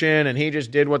position and he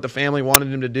just did what the family wanted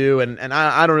him to do. And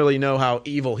I don't really know how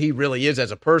evil he really is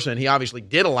as a person. He obviously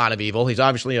did a lot of evil. He's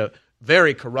obviously a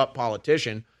very corrupt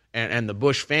politician, and the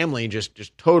Bush family,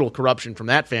 just total corruption from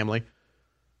that family.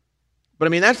 But I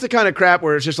mean, that's the kind of crap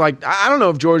where it's just like, I don't know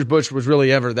if George Bush was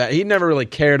really ever that. He never really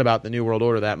cared about the New World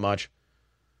Order that much.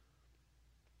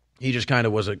 He just kind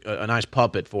of was a nice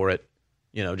puppet for it,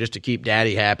 just to keep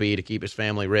daddy happy, to keep his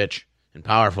family rich and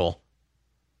powerful.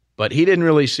 But he didn't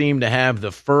really seem to have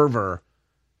the fervor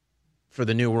for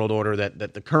the New World Order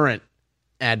that the current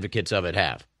advocates of it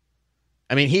have.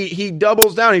 I mean, he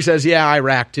doubles down. He says, yeah,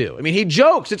 Iraq too. I mean, he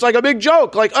jokes. It's like a big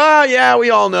joke. Like, oh, yeah,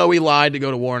 we all know we lied to go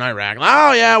to war in Iraq.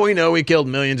 Oh, yeah, we know we killed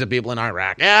millions of people in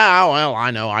Iraq. Yeah, well, I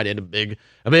know I did a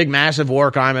big massive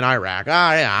war crime in Iraq. Oh,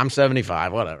 yeah, I'm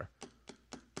 75, whatever.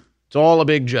 It's all a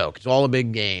big joke. It's all a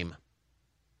big game.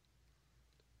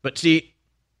 But see,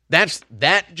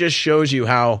 that just shows you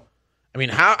how do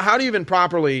you even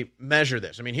properly measure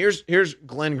this? I mean, here's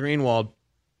Glenn Greenwald.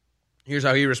 Here's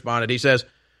how he responded. He says,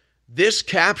 this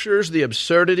captures the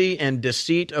absurdity and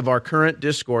deceit of our current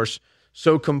discourse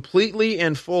so completely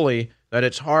and fully that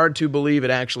it's hard to believe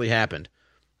it actually happened.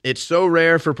 It's so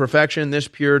rare for perfection this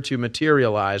pure to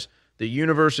materialize. The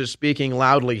universe is speaking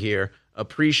loudly here.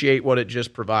 Appreciate what it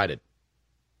just provided.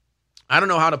 I don't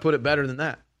know how to put it better than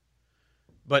that.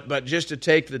 But just to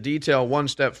take the detail one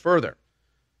step further,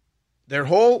 their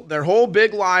whole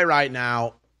big lie right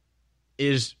now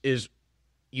is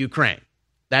Ukraine.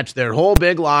 That's their whole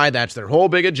big lie. That's their whole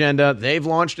big agenda. They've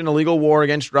launched an illegal war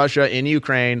against Russia in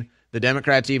Ukraine. The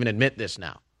Democrats even admit this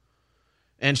now.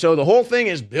 And so the whole thing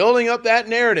is building up that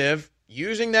narrative,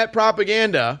 using that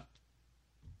propaganda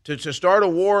to start a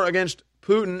war against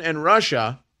Putin and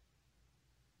Russia.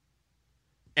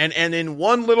 And in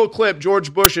one little clip,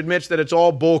 George Bush admits that it's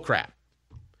all bullcrap.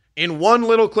 In one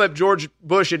little clip, George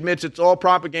Bush admits it's all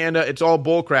propaganda, it's all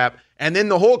bullcrap. And then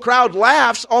the whole crowd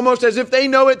laughs almost as if they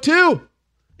know it too,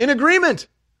 in agreement.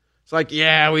 It's like,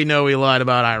 yeah, we know we lied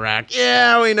about Iraq.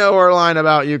 Yeah, we know we're lying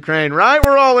about Ukraine, right?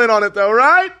 We're all in on it though,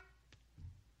 right?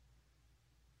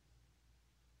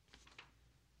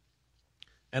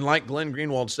 And like Glenn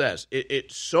Greenwald says,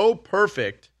 it's so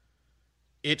perfect,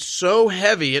 it's so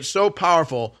heavy, it's so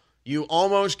powerful, you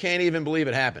almost can't even believe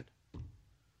it happened.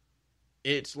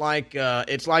 It's like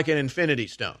an infinity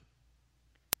stone.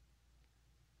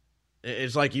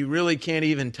 It's like you really can't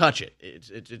even touch it.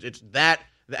 It's that.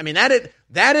 I mean,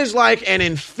 that is like an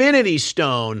infinity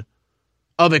stone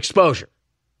of exposure.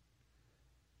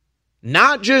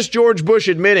 Not just George Bush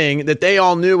admitting that they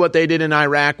all knew what they did in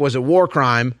Iraq was a war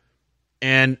crime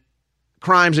and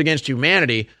crimes against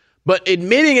humanity, but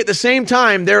admitting at the same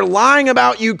time they're lying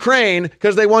about Ukraine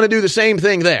because they want to do the same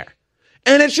thing there.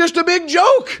 And it's just a big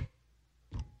joke.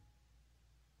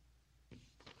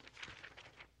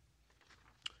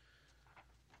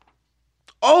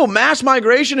 Oh, mass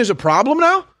migration is a problem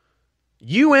now?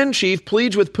 UN chief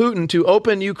pleads with Putin to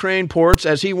open Ukraine ports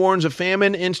as he warns of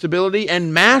famine, instability,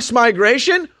 and mass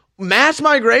migration? Mass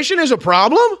migration is a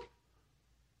problem?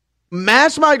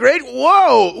 Mass migrate?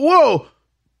 Whoa.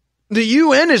 The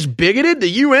UN is bigoted? The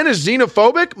UN is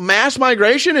xenophobic? Mass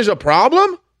migration is a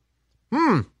problem?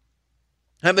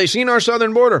 Have they seen our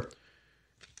southern border?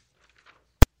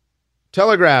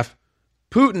 Telegraph.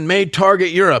 Putin may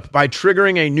target Europe by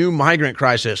triggering a new migrant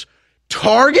crisis.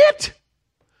 Target?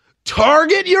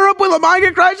 Target Europe with a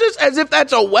migrant crisis? As if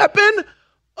that's a weapon?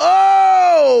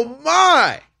 Oh,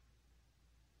 my.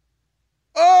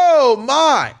 Oh,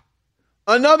 my.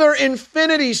 Another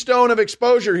infinity stone of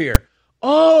exposure here.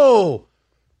 Oh,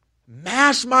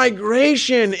 mass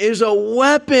migration is a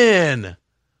weapon.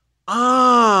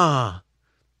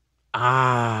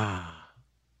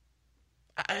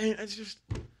 mean, it's just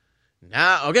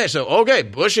now. Okay,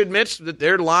 Bush admits that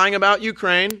they're lying about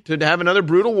Ukraine to have another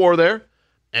brutal war there,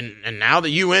 and now the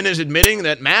UN is admitting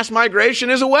that mass migration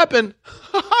is a weapon.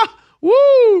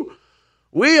 Woo!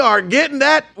 We are getting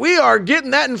that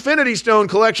Infinity Stone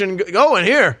collection going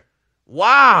here.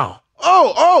 Wow!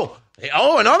 Oh!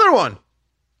 Another one.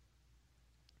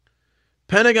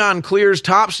 Pentagon clears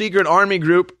top secret army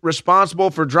group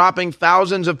responsible for dropping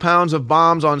thousands of pounds of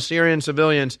bombs on Syrian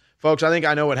civilians. Folks, I think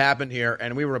I know what happened here,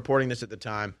 and we were reporting this at the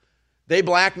time. They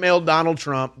blackmailed Donald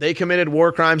Trump. They committed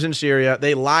war crimes in Syria.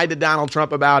 They lied to Donald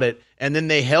Trump about it, and then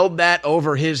they held that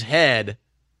over his head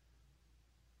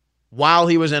while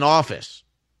he was in office,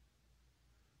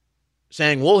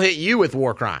 saying, we'll hit you with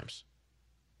war crimes.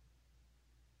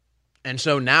 And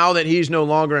so now that he's no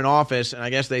longer in office, and I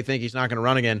guess they think he's not going to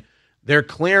run again, they're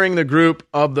clearing the group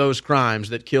of those crimes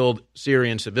that killed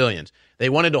Syrian civilians. They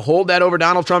wanted to hold that over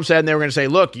Donald Trump's head, and they were going to say,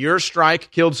 look, your strike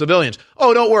killed civilians.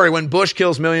 Oh, don't worry. When Bush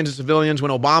kills millions of civilians,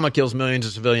 when Obama kills millions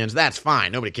of civilians, that's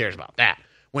fine. Nobody cares about that.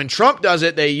 When Trump does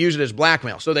it, they use it as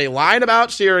blackmail. So they lied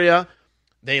about Syria.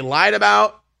 They lied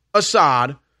about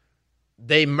Assad.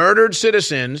 They murdered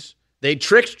citizens. They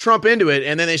tricked Trump into it,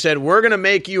 and then they said, we're going to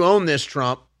make you own this,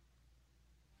 Trump.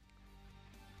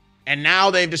 And now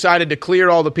they've decided to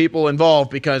clear all the people involved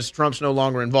because Trump's no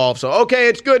longer involved. So, okay,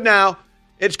 it's good now.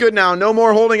 It's good now. No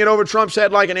more holding it over Trump's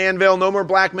head like an anvil. No more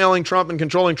blackmailing Trump and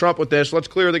controlling Trump with this. Let's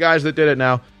clear the guys that did it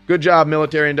now. Good job,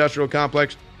 military-industrial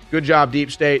complex. Good job,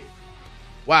 deep state.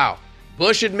 Wow.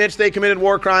 Bush admits they committed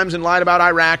war crimes and lied about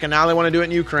Iraq, and now they want to do it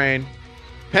in Ukraine.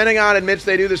 Pentagon admits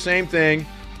they do the same thing.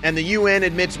 And the UN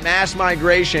admits mass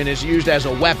migration is used as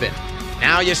a weapon.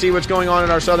 Now you see what's going on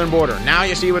at our southern border. Now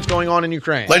you see what's going on in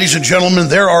Ukraine. Ladies and gentlemen,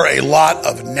 there are a lot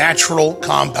of natural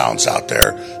compounds out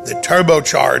there that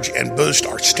turbocharge and boost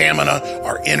our stamina,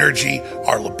 our energy,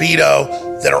 our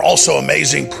libido, that are also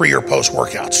amazing pre or post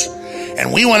workouts.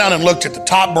 And we went out and looked at the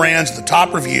top brands, the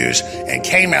top reviews, and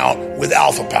came out with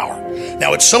Alpha Power.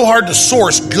 Now, it's so hard to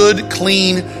source good,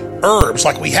 clean herbs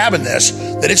like we have in this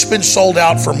that it's been sold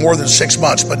out for more than 6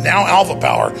 months. But now Alpha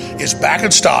Power is back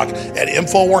in stock at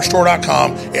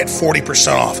InfoWarsStore.com at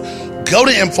 40% off. Go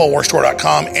to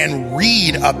InfoWarsStore.com and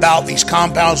read about these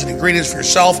compounds and ingredients for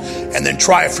yourself, and then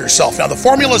try it for yourself. Now, the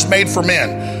formula is made for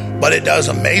men, but it does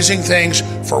amazing things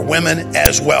for women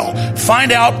as well.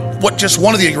 Find out what just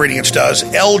one of the ingredients does,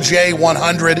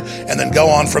 LJ100, and then go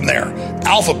on from there.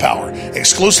 Alpha Power,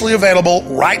 exclusively available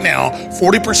right now,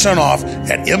 40% off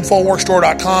at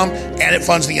InfoWarsStore.com, and it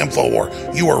funds the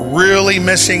InfoWar. You are really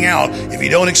missing out if you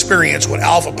don't experience what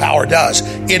Alpha Power does.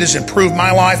 It has improved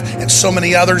my life and so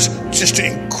many others just to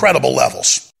incredible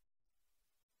levels.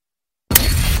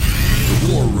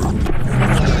 War Room.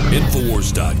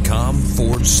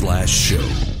 Infowars.com/show.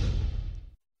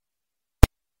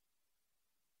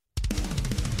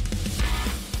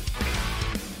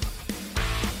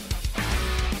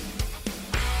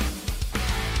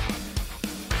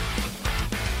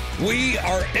 We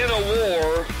are in a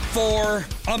war for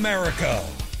America.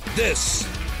 This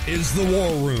is the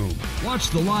War Room. Watch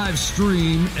the live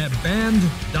stream at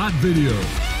band.video.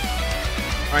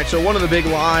 All right, so one of the big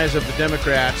lies of the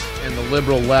Democrats and the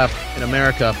liberal left in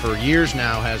America for years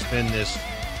now has been this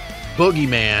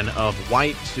boogeyman of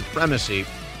white supremacy.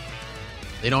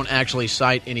 They don't actually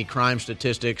cite any crime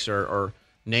statistics or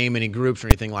name any groups or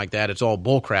anything like that. It's all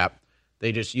bullcrap.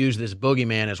 They just use this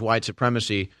boogeyman as white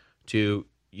supremacy to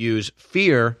use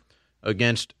fear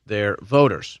against their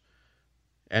voters.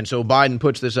 And so Biden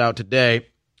puts this out today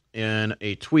in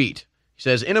a tweet. He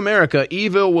says, in America,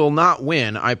 evil will not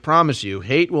win. I promise you,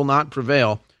 hate will not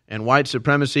prevail, and white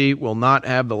supremacy will not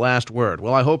have the last word.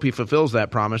 Well, I hope he fulfills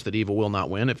that promise that evil will not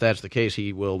win. If that's the case,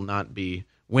 he will not be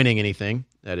winning anything.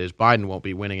 That is, Biden won't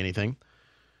be winning anything.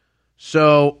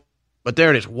 So, but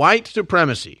there it is. White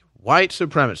supremacy,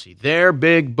 their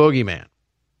big boogeyman.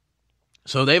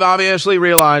 So they've obviously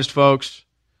realized, folks,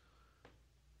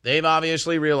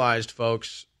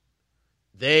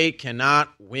 they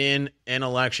cannot win an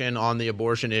election on the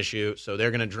abortion issue, so they're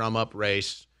going to drum up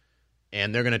race,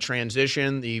 and they're going to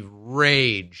transition the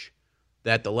rage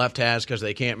that the left has because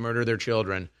they can't murder their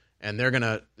children, and they're going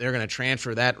to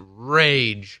transfer that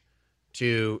rage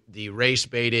to the race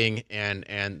baiting and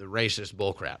the racist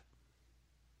bullcrap.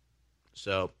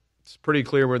 So it's pretty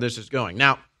clear where this is going.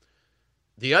 Now,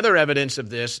 the other evidence of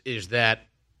this is that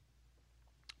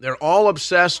they're all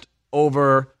obsessed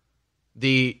over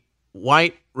the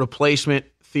white replacement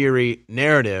theory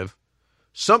narrative,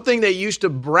 something they used to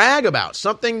brag about,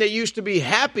 something they used to be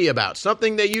happy about,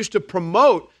 something they used to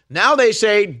promote. Now they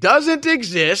say doesn't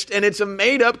exist and it's a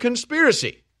made-up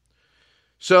conspiracy.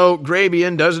 So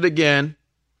Grabian does it again.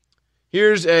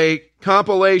 Here's a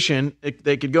compilation.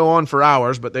 They could go on for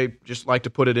hours, but they just like to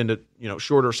put it into,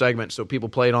 shorter segments so people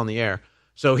play it on the air.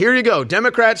 So here you go.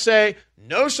 Democrats say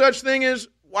no such thing as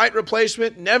white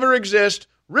replacement, never exist.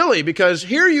 Really, because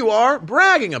here you are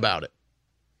bragging about it.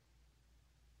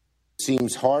 It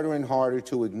seems harder and harder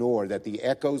to ignore that the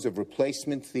echoes of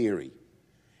replacement theory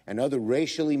and other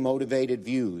racially motivated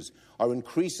views are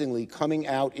increasingly coming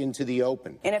out into the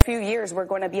open. In a few years, we're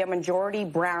going to be a majority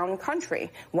brown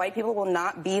country. White people will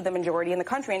not be the majority in the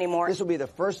country anymore. This will be the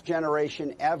first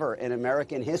generation ever in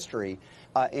American history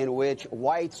in which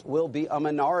whites will be a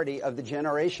minority of the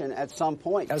generation at some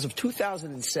point. As of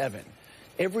 2007,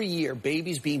 every year,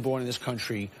 babies being born in this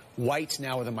country, whites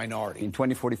now are the minority. In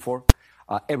 2044,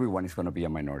 everyone is going to be a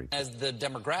minority. As the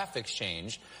demographics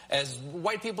change, as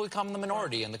white people become the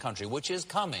minority in the country, which is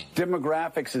coming.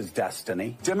 Demographics is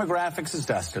destiny. Demographics is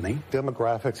destiny.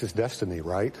 Demographics is destiny,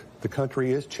 right? The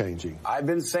country is changing. I've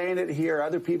been saying it here.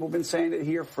 Other people have been saying it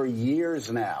here for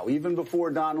years now, even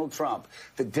before Donald Trump.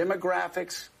 The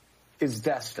demographics is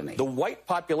destiny. The white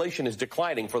population is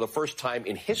declining for the first time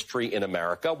in history in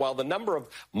America, while the number of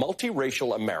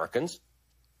multiracial Americans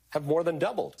have more than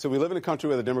doubled. So we live in a country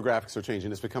where the demographics are changing.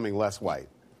 It's becoming less white.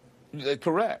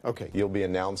 Correct. Okay. You'll be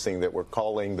announcing that we're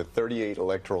calling the 38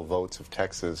 electoral votes of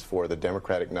Texas for the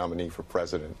Democratic nominee for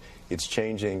president. It's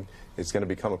changing. It's going to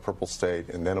become a purple state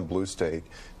and then a blue state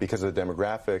because of the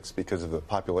demographics, because of the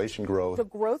population growth. The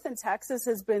growth in Texas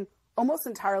has been almost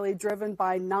entirely driven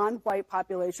by non-white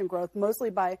population growth, mostly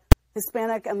by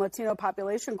Hispanic and Latino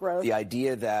population growth. The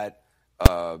idea that,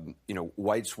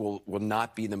 whites will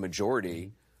not be the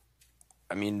majority,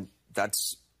 I mean,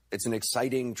 it's an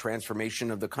exciting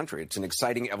transformation of the country. It's an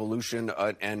exciting evolution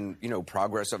and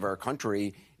progress of our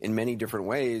country in many different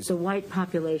ways. The white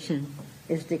population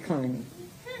is declining.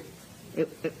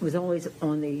 It was always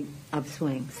on the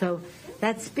upswing. So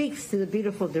that speaks to the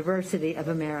beautiful diversity of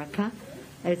America.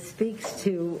 It speaks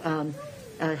to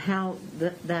how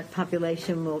that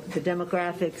population the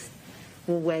demographics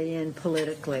will weigh in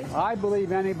politically. I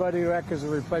believe anybody who echoes a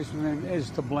replacement is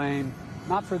to blame.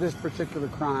 Not for this particular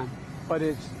crime, but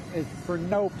it's for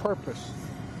no purpose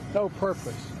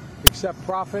except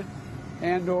profit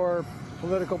and or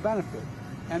political benefit.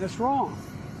 And it's wrong.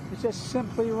 It's just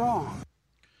simply wrong.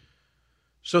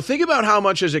 So think about how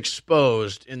much is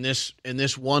exposed in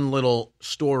this one little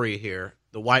story here,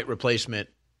 the white replacement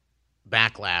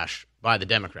backlash by the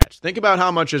Democrats. Think about how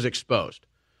much is exposed.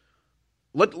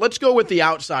 Let's go with the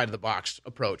outside of the box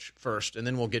approach first, and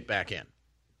then we'll get back in.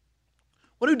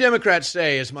 What do Democrats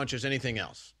say as much as anything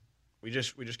else? We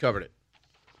just covered it.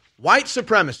 White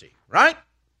supremacy, right?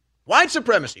 White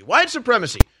supremacy.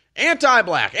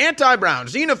 Anti-black, anti-brown,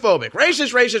 xenophobic,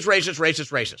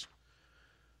 racist.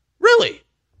 Really?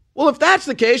 Well, if that's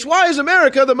the case, why is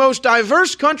America the most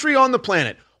diverse country on the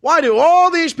planet? Why do all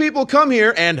these people come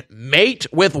here and mate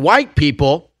with white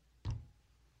people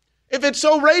if it's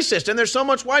so racist and there's so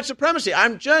much white supremacy?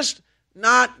 I'm just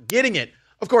not getting it.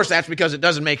 Of course, that's because it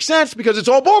doesn't make sense, because it's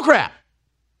all bullcrap.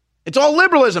 It's all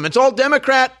liberalism. It's all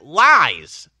Democrat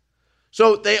lies.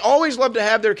 So they always love to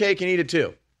have their cake and eat it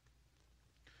too.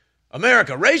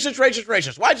 America, racist.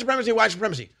 White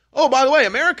supremacy. Oh, by the way,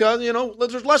 America,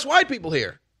 there's less white people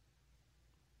here.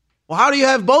 Well, how do you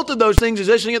have both of those things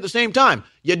existing at the same time?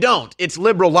 You don't. It's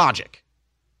liberal logic.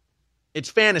 It's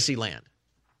fantasy land.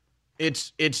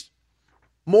 It's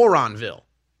Moronville.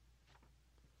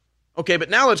 Okay, but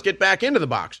now let's get back into the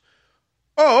box.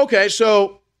 Oh, okay,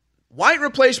 so white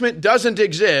replacement doesn't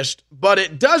exist, but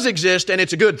it does exist, and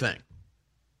it's a good thing.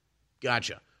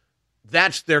 Gotcha.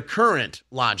 That's their current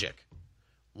logic.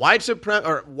 White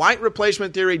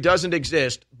replacement theory doesn't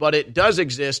exist, but it does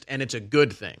exist, and it's a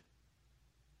good thing.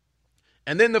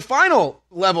 And then the final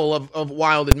level of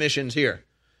wild admissions here.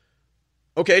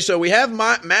 Okay, so we have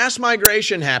mass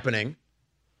migration happening,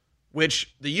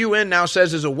 which the UN now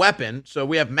says is a weapon. So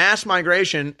we have mass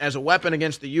migration as a weapon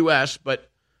against the U.S., but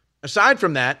aside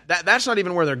from that's not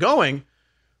even where they're going.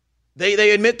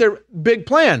 They admit their big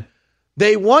plan.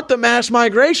 They want the mass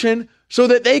migration so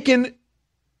that they can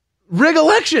rig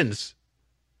elections.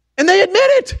 And they admit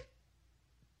it.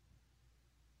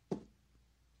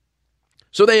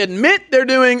 So they admit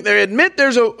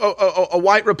there's a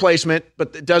white replacement,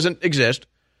 but it doesn't exist.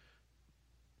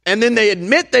 And then they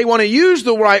admit they want to use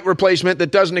the white replacement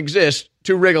that doesn't exist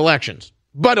to rig elections.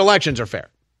 But elections are fair.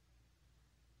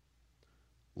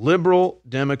 Liberal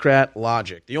Democrat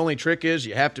logic. The only trick is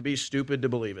you have to be stupid to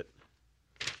believe it.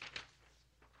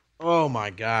 Oh my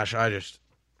gosh, these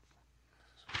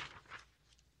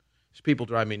people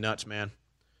drive me nuts, man.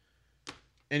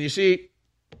 And you see,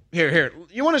 Here.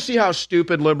 You want to see how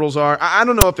stupid liberals are? I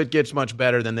don't know if it gets much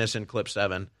better than this in clip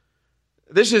 7.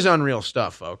 This is unreal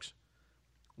stuff, folks.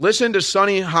 Listen to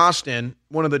Sonny Hostin,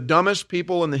 one of the dumbest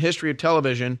people in the history of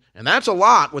television, and that's a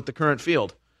lot with the current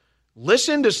field.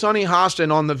 Listen to Sonny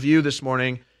Hostin on The View this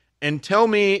morning and tell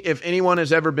me if anyone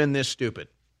has ever been this stupid.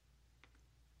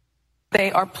 They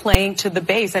are playing to the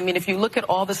base. I mean, if you look at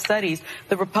all the studies,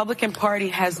 the Republican Party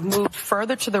has moved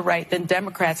further to the right than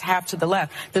Democrats have to the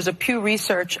left. There's a Pew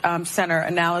Research Center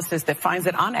analysis that finds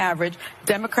that on average,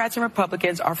 Democrats and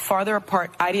Republicans are farther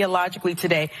apart ideologically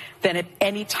today than at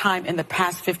any time in the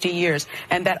past 50 years.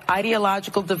 And that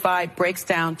ideological divide breaks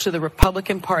down to the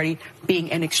Republican Party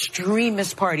being an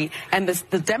extremist party and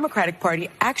the Democratic Party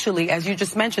actually, as you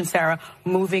just mentioned, Sarah,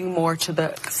 moving more to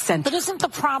the center. But isn't the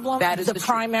problem the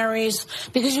primaries?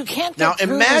 Because you can't get now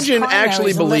imagine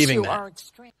actually believing that.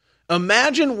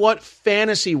 Imagine what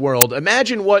fantasy world,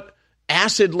 imagine what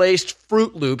acid-laced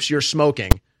Fruit Loops you're smoking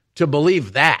to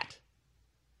believe that.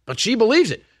 But she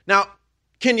believes it. Now,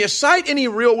 can you cite any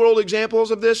real-world examples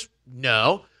of this?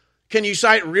 No. Can you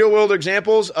cite real-world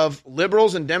examples of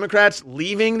liberals and Democrats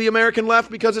leaving the American left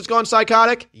because it's gone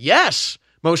psychotic? Yes.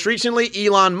 Most recently,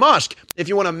 Elon Musk. If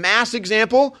you want a mass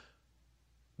example,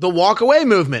 the walk-away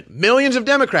movement. Millions of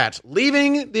Democrats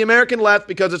leaving the American left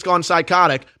because it's gone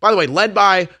psychotic. By the way, led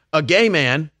by a gay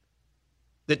man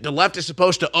that the left is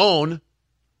supposed to own.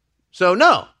 So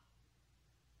no.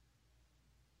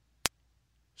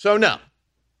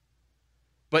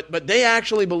 But they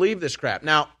actually believe this crap.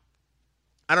 Now,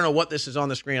 I don't know what this is on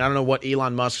the screen. I don't know what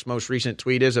Elon Musk's most recent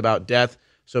tweet is about death.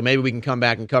 So maybe we can come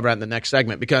back and cover that in the next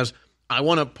segment because I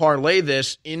want to parlay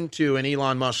this into an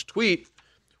Elon Musk tweet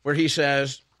where he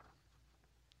says,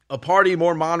 a party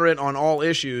more moderate on all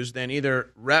issues than either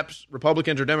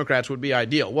Republicans or Democrats would be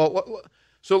ideal. Well,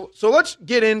 so let's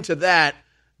get into that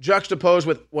juxtaposed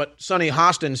with what Sonny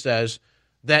Hostin says,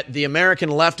 that the American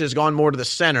left has gone more to the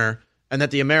center and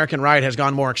that the American right has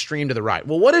gone more extreme to the right.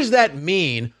 Well, what does that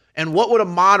mean, and what would a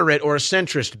moderate or a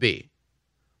centrist be?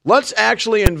 Let's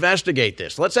actually investigate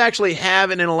this. Let's actually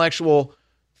have an intellectual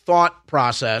thought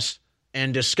process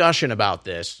and discussion about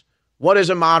this. What is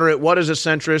a moderate? What is a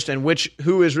centrist? And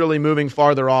who is really moving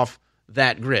farther off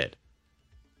that grid?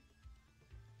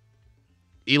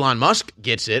 Elon Musk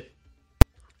gets it.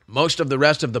 Most of the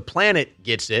rest of the planet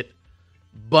gets it.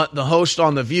 But the hosts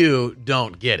on The View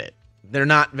don't get it. They're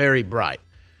not very bright.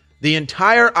 The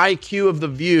entire IQ of The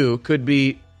View could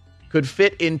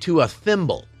fit into a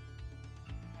thimble.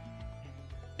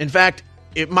 In fact,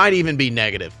 it might even be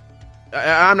negative.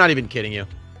 I'm not even kidding you.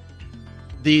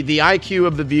 The IQ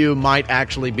of The View might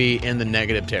actually be in the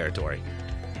negative territory.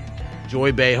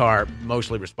 Joy Behar,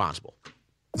 mostly responsible.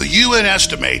 The UN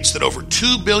estimates that over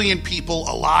 2 billion people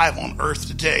alive on Earth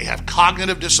today have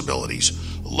cognitive disabilities,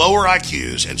 lower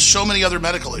IQs, and so many other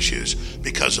medical issues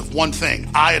because of one thing,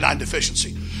 iodine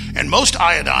deficiency. And most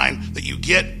iodine that you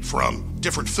get from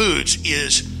different foods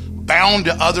is bound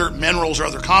to other minerals or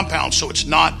other compounds, so it's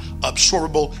not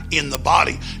absorbable in the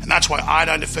body. And that's why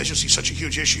iodine deficiency is such a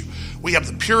huge issue. We have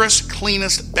the purest,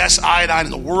 cleanest, best iodine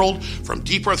in the world from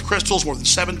deep earth crystals more than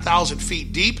 7,000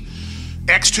 feet deep.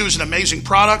 X2 is an amazing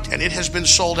product, and it has been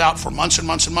sold out for months and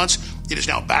months and months. It is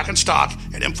now back in stock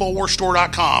at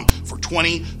InfoWarsStore.com for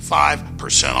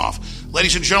 25% off.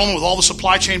 Ladies and gentlemen, with all the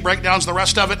supply chain breakdowns and the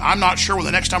rest of it, I'm not sure when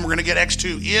the next time we're going to get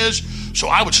X2 is, so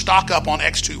I would stock up on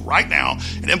X2 right now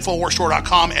at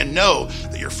InfoWarsStore.com and know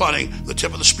that you're funding the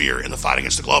tip of the spear in the fight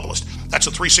against the globalist. That's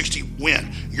a 360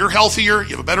 win. You're healthier, you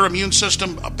have a better immune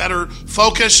system, a better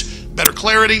focus, better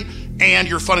clarity, and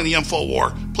you're funding the info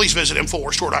war. Please visit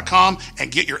InfoWarsStore.com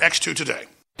and get your X2 today.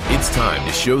 It's time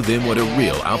to show them what a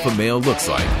real alpha male looks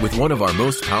like with one of our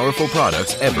most powerful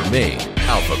products ever made,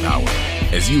 Alpha Power.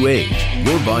 As you age,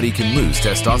 your body can lose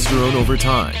testosterone over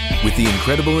time. With the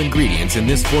incredible ingredients in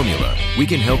this formula, we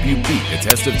can help you beat the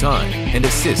test of time and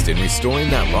assist in restoring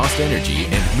that lost energy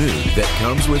and mood that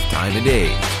comes with time and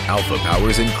age. Alpha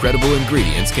Power's incredible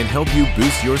ingredients can help you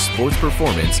boost your sports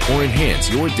performance or enhance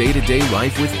your day-to-day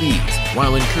life with ease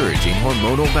while encouraging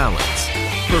hormonal balance.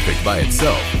 Perfect by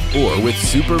itself or with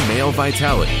super male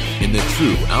vitality in the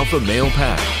true Alpha Male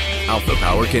Pack. Alpha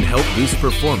Power can help boost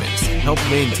performance, help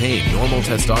maintain normal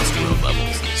testosterone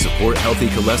levels, support healthy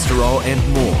cholesterol, and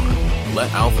more.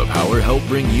 Let Alpha Power help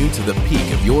bring you to the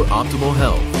peak of your optimal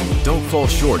health. Don't fall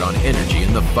short on energy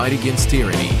in the fight against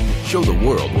tyranny. Show the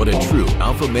world what a true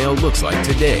alpha male looks like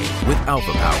today with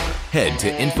Alpha Power. Head to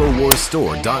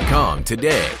InfoWarsStore.com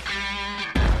today.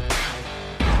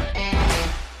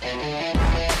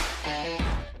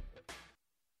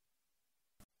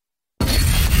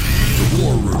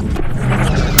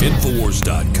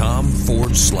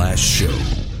 Infowars.com/show.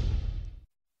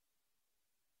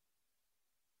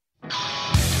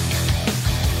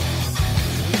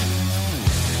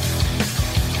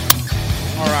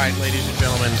 right, ladies and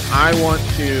gentlemen, I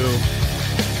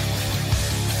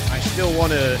still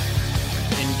want to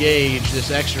engage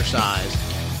this exercise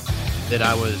that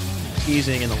I was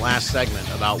teasing in the last segment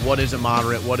about what is a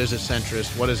moderate, what is a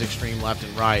centrist, what is extreme left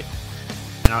and right.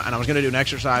 And I was going to do an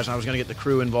exercise, and I was going to get the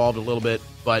crew involved a little bit,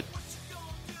 but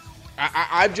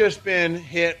I've just been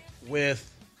hit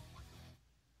with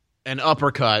an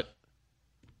uppercut,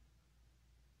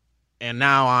 and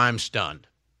now I'm stunned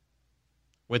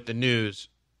with the news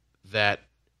that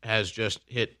has just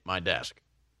hit my desk.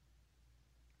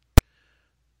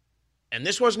 And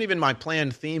this wasn't even my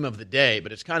planned theme of the day,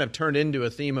 but it's kind of turned into a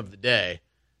theme of the day,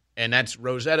 and that's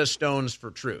Rosetta Stones for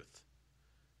truth.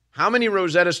 How many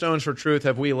Rosetta Stones for truth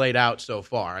have we laid out so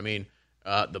far? I mean,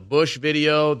 the Bush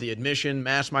video, the admission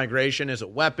mass migration is a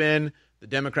weapon, the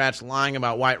Democrats lying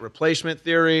about white replacement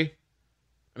theory.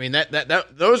 I mean,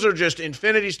 those are just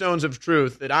infinity stones of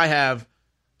truth that I have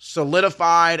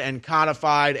solidified and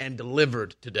codified and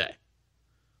delivered today.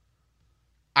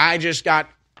 I just got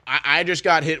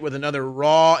hit with another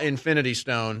raw infinity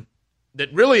stone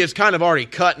that really is kind of already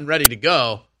cut and ready to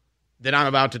go that I'm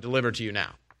about to deliver to you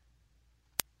now.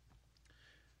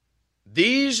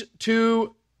 These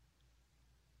two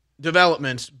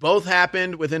developments both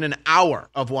happened within an hour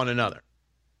of one another.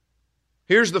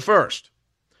 Here's the first.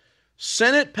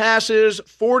 Senate passes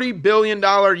 $40 billion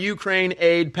Ukraine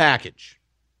aid package.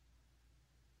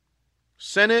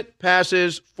 Senate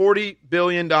passes $40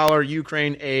 billion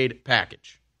Ukraine aid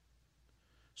package.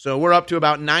 So we're up to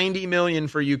about $90 million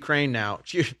for Ukraine now.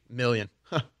 Million.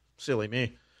 Silly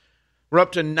me. We're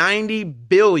up to $90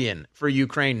 billion for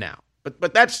Ukraine now.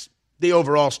 But that's the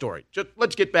overall story.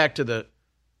 Let's get back to the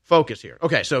focus here.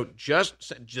 Okay, so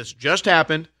just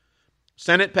happened.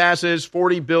 Senate passes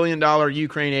 $40 billion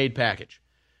Ukraine aid package.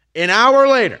 An hour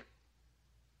later,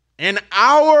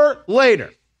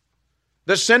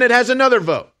 the Senate has another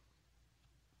vote.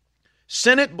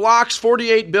 Senate blocks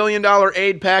 $48 billion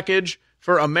aid package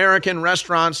for American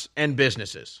restaurants and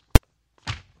businesses.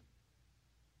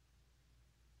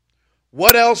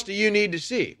 What else do you need to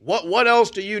see? What else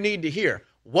do you need to hear?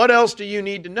 What else do you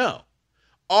need to know?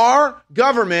 Our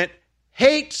government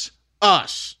hates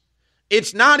us.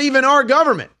 It's not even our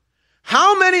government.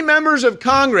 How many members of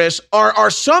Congress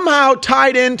are somehow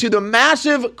tied into the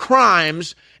massive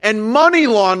crimes and money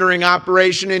laundering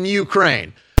operation in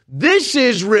Ukraine? This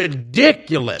is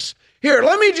ridiculous. Here,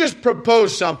 let me just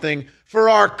propose something for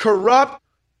our corrupt,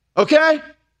 okay?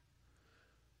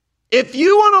 If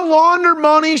you want to launder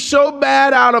money so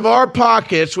bad out of our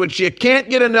pockets, which you can't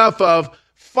get enough of,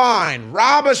 fine,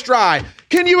 rob us dry.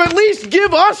 Can you at least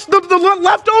give us the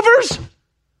leftovers?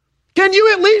 Can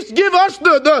you at least give us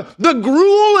the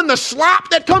gruel and the slop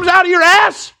that comes out of your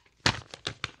ass?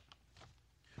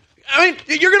 I mean,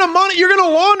 you're going to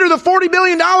launder the $40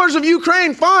 billion of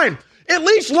Ukraine, fine. At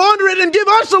least launder it and give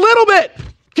us a little bit.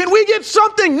 Can we get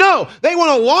something? No. They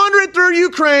want to launder it through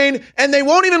Ukraine, and they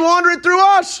won't even launder it through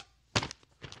us.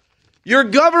 Your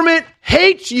government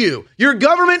hates you. Your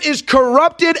government is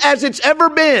corrupted as it's ever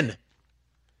been.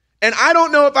 And I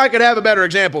don't know if I could have a better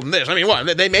example than this. I mean,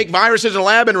 what? They make viruses in a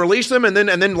lab and release them and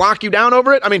then lock you down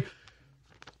over it? I mean,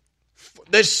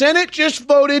 the Senate just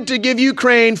voted to give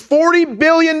Ukraine $40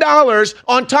 billion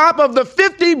on top of the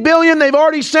 $50 billion they've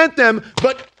already sent them,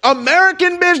 but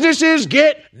American businesses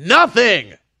get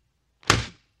nothing.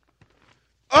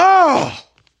 Oh,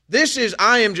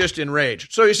 I am just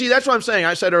enraged. So you see, that's what I'm saying.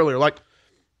 I said earlier, like,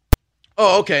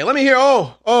 oh, okay, let me hear,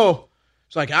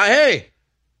 it's like, hey.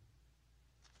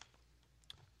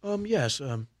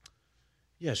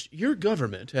 Yes, your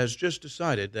government has just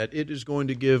decided that it is going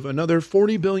to give another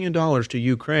 $40 billion to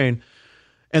Ukraine,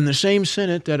 and the same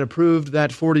Senate that approved that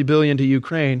 $40 billion to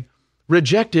Ukraine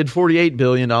rejected $48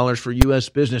 billion for U.S.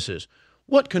 businesses.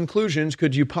 What conclusions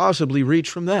could you possibly reach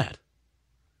from that?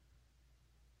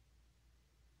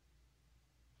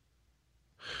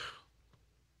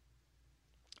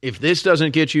 If this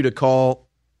doesn't get you to call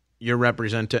your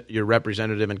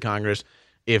representative in Congress,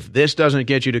 if this doesn't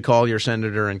get you to call your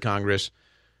senator in Congress,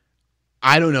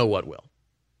 I don't know what will.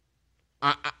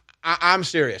 I'm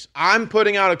serious. I'm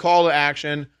putting out a call to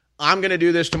action. I'm going to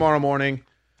do this tomorrow morning.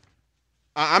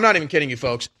 I'm not even kidding you,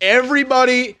 folks.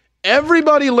 Everybody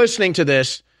listening to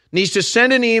this needs to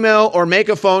send an email or make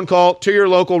a phone call to your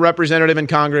local representative in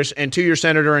Congress and to your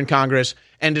senator in Congress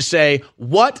and to say,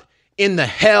 what in the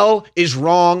hell is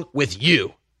wrong with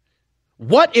you?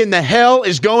 What in the hell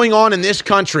is going on in this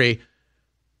country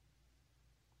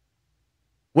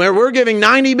where we're giving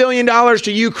 $90 billion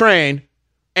to Ukraine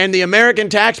and the American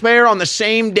taxpayer on the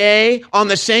same day, on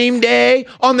the same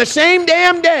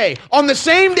damn day, on the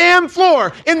same damn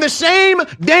floor, in the same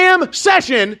damn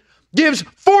session, gives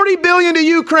 $40 billion to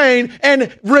Ukraine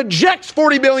and rejects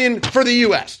 $40 billion for the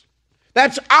U.S.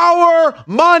 That's our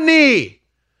money.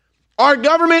 Our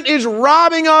government is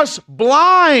robbing us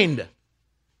blind.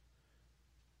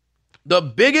 The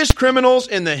biggest criminals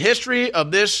in the history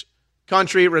of this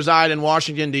country reside in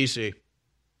Washington, D.C.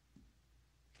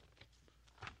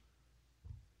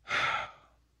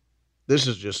 This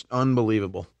is just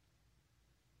unbelievable.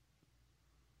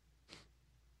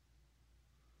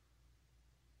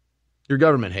 Your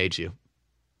government hates you.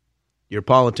 Your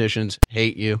politicians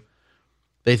hate you.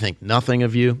 They think nothing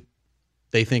of you.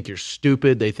 They think you're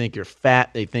stupid. They think you're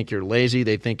fat. They think you're lazy.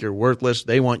 They think you're worthless.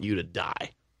 They want you to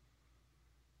die.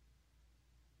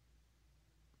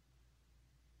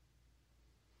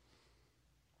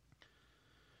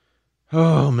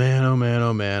 Oh, man, oh, man,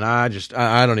 oh, man. I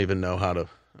don't even know how to,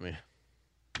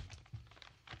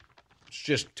 it's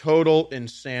just total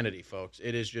insanity, folks.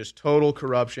 It is just total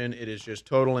corruption. It is just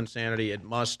total insanity. It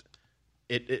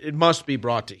must be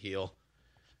brought to heel.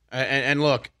 And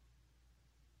look,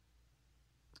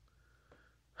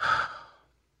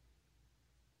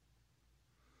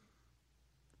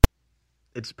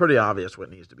 it's pretty obvious what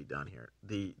needs to be done here.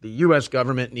 The U.S.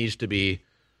 government needs to be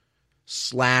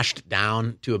slashed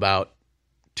down to about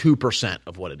 2%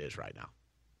 of what it is right now.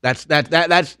 That's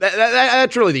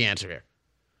really the answer here.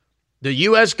 The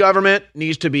U.S. government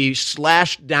needs to be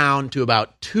slashed down to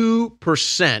about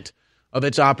 2% of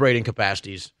its operating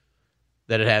capacities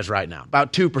that it has right now.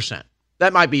 About 2%.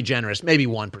 That might be generous. Maybe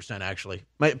 1%, actually.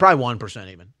 Probably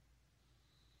 1% even.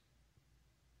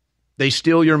 They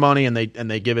steal your money and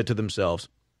they give it to themselves.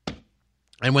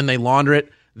 And when they launder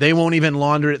it, they won't even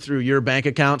launder it through your bank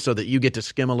account so that you get to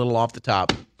skim a little off the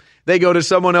top. They go to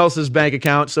someone else's bank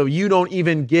account so you don't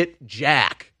even get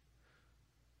jack.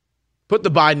 Put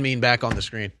the Biden meme back on the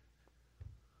screen.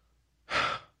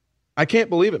 I can't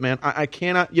believe it, man. I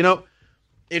cannot.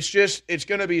 It's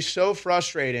going to be so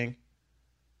frustrating.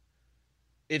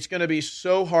 It's going to be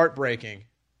so heartbreaking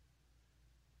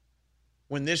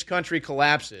when this country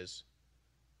collapses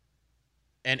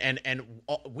and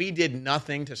we did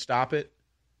nothing to stop it.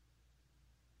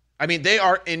 They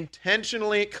are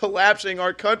intentionally collapsing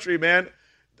our country, man.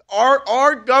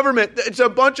 Our government, it's a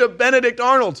bunch of Benedict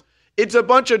Arnolds. It's a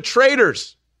bunch of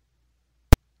traitors.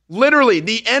 Literally,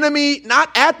 the enemy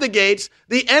not at the gates,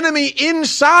 the enemy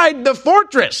inside the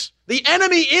fortress, the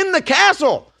enemy in the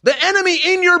castle, the enemy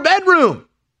in your bedroom,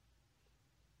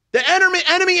 the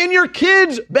enemy in your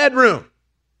kid's bedroom.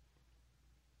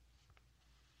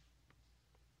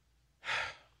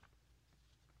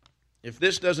 If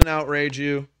this doesn't outrage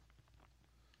you,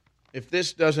 if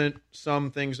this doesn't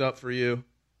sum things up for you,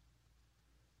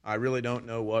 I really don't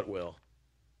know what will.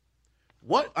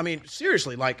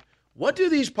 Seriously, what do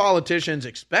these politicians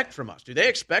expect from us? Do they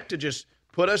expect to just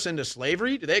put us into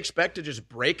slavery? Do they expect to just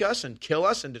break us and kill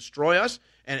us and destroy us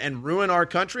and ruin our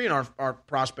country and our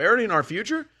prosperity and our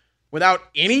future without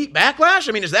any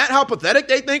backlash? Is that how pathetic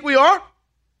they think we are?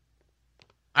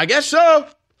 I guess so.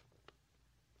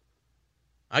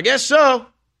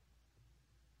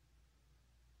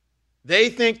 They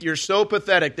think you're so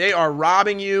pathetic. They are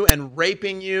robbing you and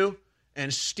raping you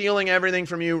and stealing everything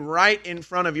from you right in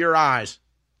front of your eyes.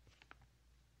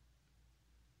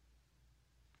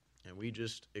 And we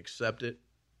just accept it.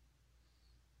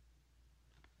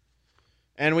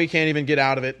 And we can't even get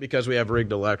out of it because we have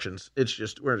rigged elections.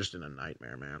 We're just in a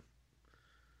nightmare, man.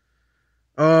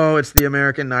 Oh, it's the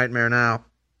American nightmare now.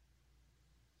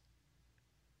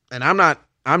 And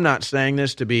I'm not saying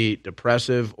this to be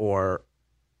depressive or,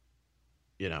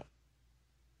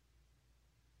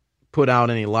 put out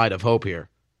any light of hope here.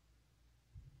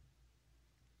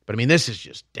 But this is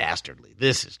just dastardly.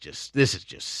 This is just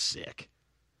sick.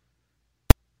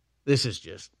 This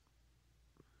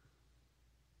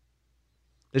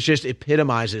just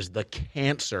epitomizes the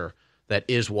cancer that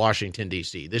is Washington,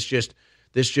 D.C. This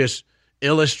just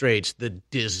illustrates the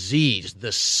disease,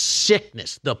 the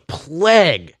sickness, the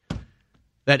plague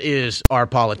that is our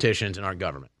politicians and our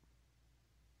government.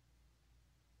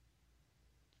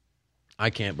 I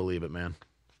can't believe it, man.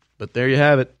 But there you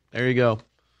have it. There you go.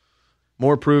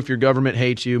 More proof your government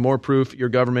hates you. More proof your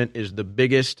government is the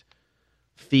biggest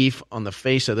thief on the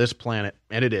face of this planet.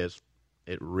 And it is.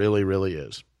 It really, really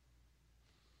is.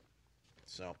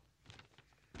 So,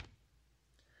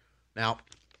 now,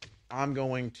 I'm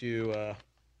going to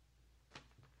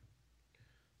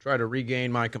try to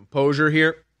regain my composure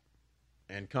here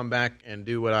and come back and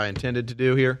do what I intended to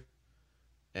do here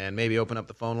and maybe open up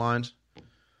the phone lines.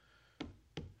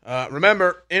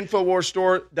 Remember,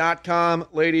 InfoWarsStore.com,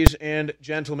 ladies and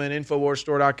gentlemen,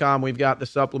 InfoWarsStore.com. We've got the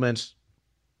supplements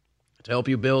to help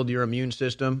you build your immune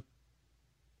system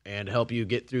and help you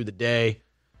get through the day,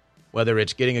 whether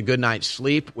it's getting a good night's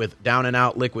sleep with Down and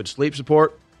Out liquid sleep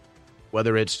support,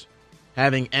 whether it's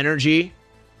having energy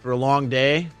for a long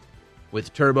day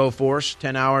with Turbo Force,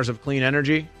 10 hours of clean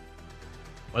energy,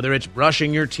 whether it's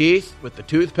brushing your teeth with the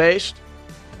toothpaste,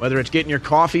 whether it's getting your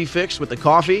coffee fixed with the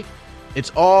coffee,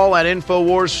 it's all at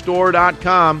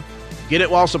InfoWarsStore.com. Get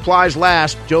it while supplies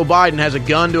last. Joe Biden has a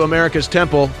gun to America's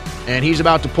temple, and he's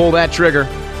about to pull that trigger.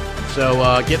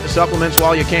 So get the supplements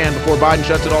while you can before Biden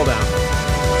shuts it all down.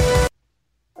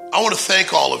 I want to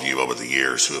thank all of you over the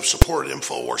years who have supported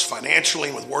InfoWars financially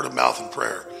and with word of mouth and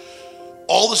prayer.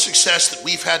 All the success that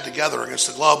we've had together against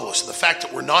the globalists, and the fact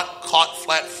that we're not caught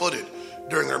flat-footed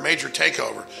during their major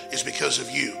takeover, is because of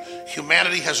you.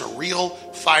 Humanity has a real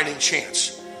fighting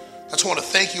chance. That's why I want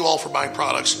to thank you all for buying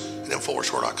products at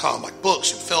InfoWarsStore.com, like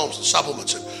books and films and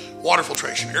supplements and water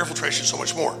filtration, air filtration, and so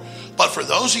much more. But for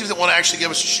those of you that want to actually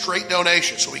give us a straight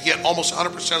donation so we get almost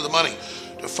 100% of the money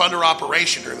to fund our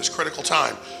operation during this critical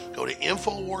time, go to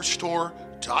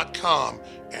InfoWarsStore.com,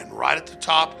 and right at the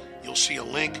top, you'll see a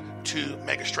link to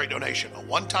make a straight donation. A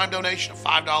one-time donation of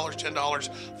 $5, $10,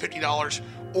 $50,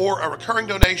 or a recurring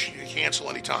donation you can cancel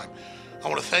anytime. I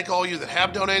want to thank all you that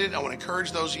have donated. I want to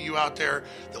encourage those of you out there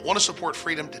that want to support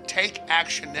freedom to take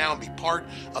action now and be part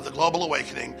of the global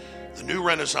awakening, the new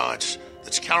renaissance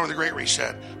that's countering the Great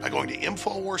Reset, by going to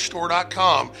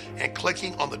InfoWarsStore.com and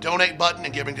clicking on the donate button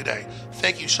and giving today.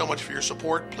 Thank you so much for your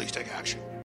support. Please take action.